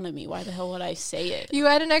makes fun of me. Why the hell would I say it? You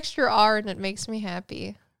add an extra R and it makes me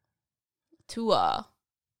happy. I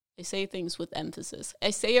say things with emphasis. I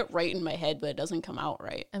say it right in my head, but it doesn't come out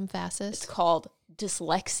right. Emphasis. It's called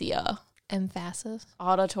dyslexia. Emphasis.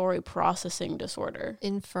 Auditory processing disorder.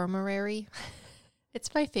 Infirmary.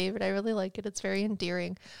 It's my favorite. I really like it. It's very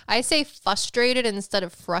endearing. I say frustrated instead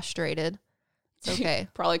of frustrated. It's okay.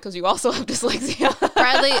 Probably because you also have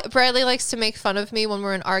dyslexia. Bradley likes to make fun of me when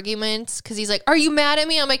we're in arguments because he's like, are you mad at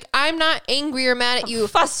me? I'm like, I'm not angry or mad at you.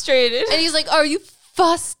 Frustrated. And he's like, are you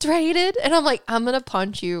frustrated? And I'm like, I'm going to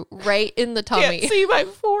punch you right in the tummy. Can't see my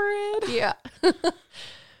forehead. Yeah.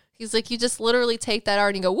 He's like, you just literally take that R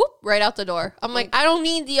and you go, whoop, right out the door. I'm like, I don't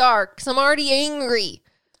need the R because I'm already angry.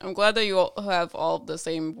 I'm glad that you all have all the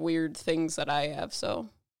same weird things that I have, so.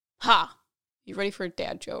 Ha! You ready for a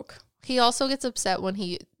dad joke? He also gets upset when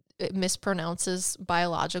he mispronounces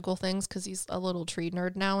biological things because he's a little tree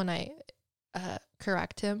nerd now, and I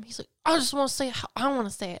correct him. He's like, I just want to say it how I want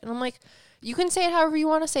to say it. And I'm like, you can say it however you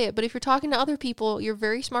want to say it, but if you're talking to other people, you're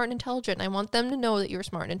very smart and intelligent, and I want them to know that you're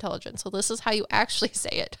smart and intelligent. So this is how you actually say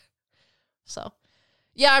it. So,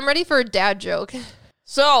 yeah, I'm ready for a dad joke.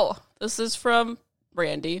 So, this is from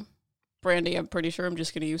Brandy. Brandy, I'm pretty sure I'm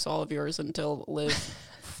just going to use all of yours until Liv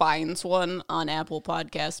finds one on Apple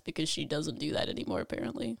Podcasts because she doesn't do that anymore,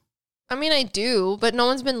 apparently. I mean, I do, but no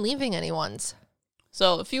one's been leaving anyone's.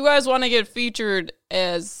 So, if you guys want to get featured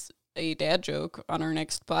as a dad joke on our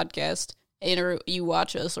next podcast, and you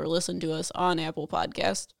watch us or listen to us on Apple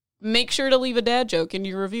Podcast, make sure to leave a dad joke in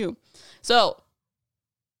your review. So,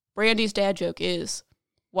 Brandy's dad joke is,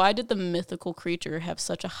 why did the mythical creature have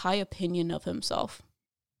such a high opinion of himself?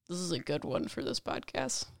 This is a good one for this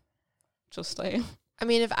podcast. Just saying. I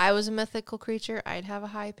mean, if I was a mythical creature, I'd have a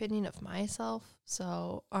high opinion of myself.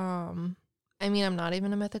 So, I mean, I'm not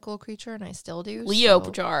even a mythical creature, and I still do. Leo so.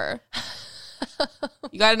 jar.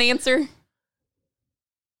 You got an answer?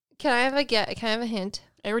 Can I have a hint?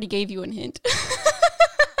 I already gave you a hint.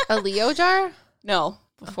 A Leo jar? No,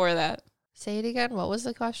 before that. Say it again. What was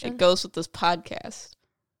the question? It goes with this podcast.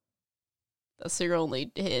 That's your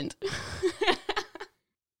only hint.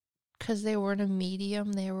 Because they weren't a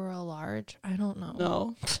medium, they were a large. I don't know.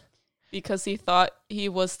 No. Because he thought he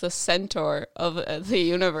was the centaur of the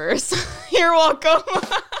universe. You're welcome.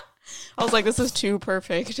 I was like, this is too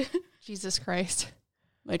perfect. Jesus Christ.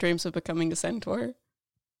 My dreams of becoming a centaur.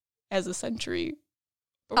 As a century.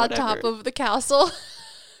 On top of the castle.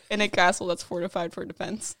 In a castle that's fortified for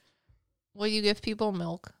defense. Will you give people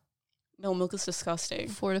milk? No, milk is disgusting.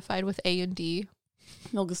 Fortified with A and D.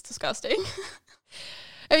 Milk is disgusting.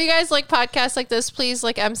 If you guys like podcasts like this, please,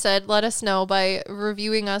 like Em said, let us know by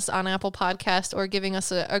reviewing us on Apple Podcast or giving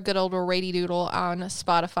us a good old rady doodle on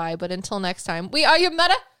Spotify. But until next time, we are your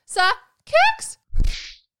meta kicks.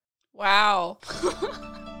 Wow.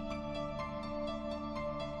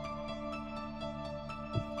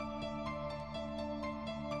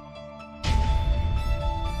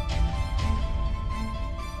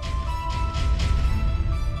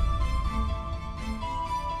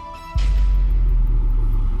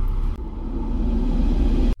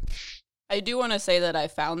 I do want to say that I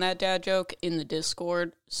found that dad joke in the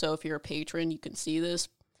Discord, so if you're a patron, you can see this.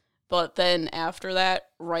 But then after that,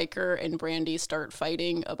 Riker and Brandy start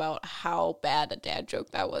fighting about how bad a dad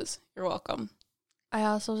joke that was. You're welcome. I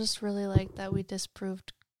also just really like that we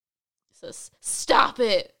disproved. It says, stop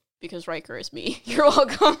it! Because Riker is me. You're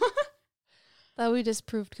welcome. That we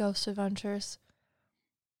disproved Ghost Adventures.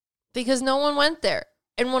 Because no one went there.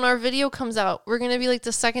 And when our video comes out, we're going to be like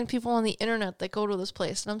the second people on the internet that go to this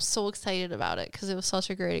place. And I'm so excited about it because it was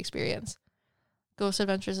such a great experience. Ghost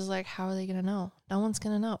Adventures is like, how are they going to know? No one's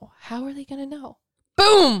going to know. How are they going to know?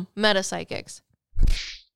 Boom! Meta psychics.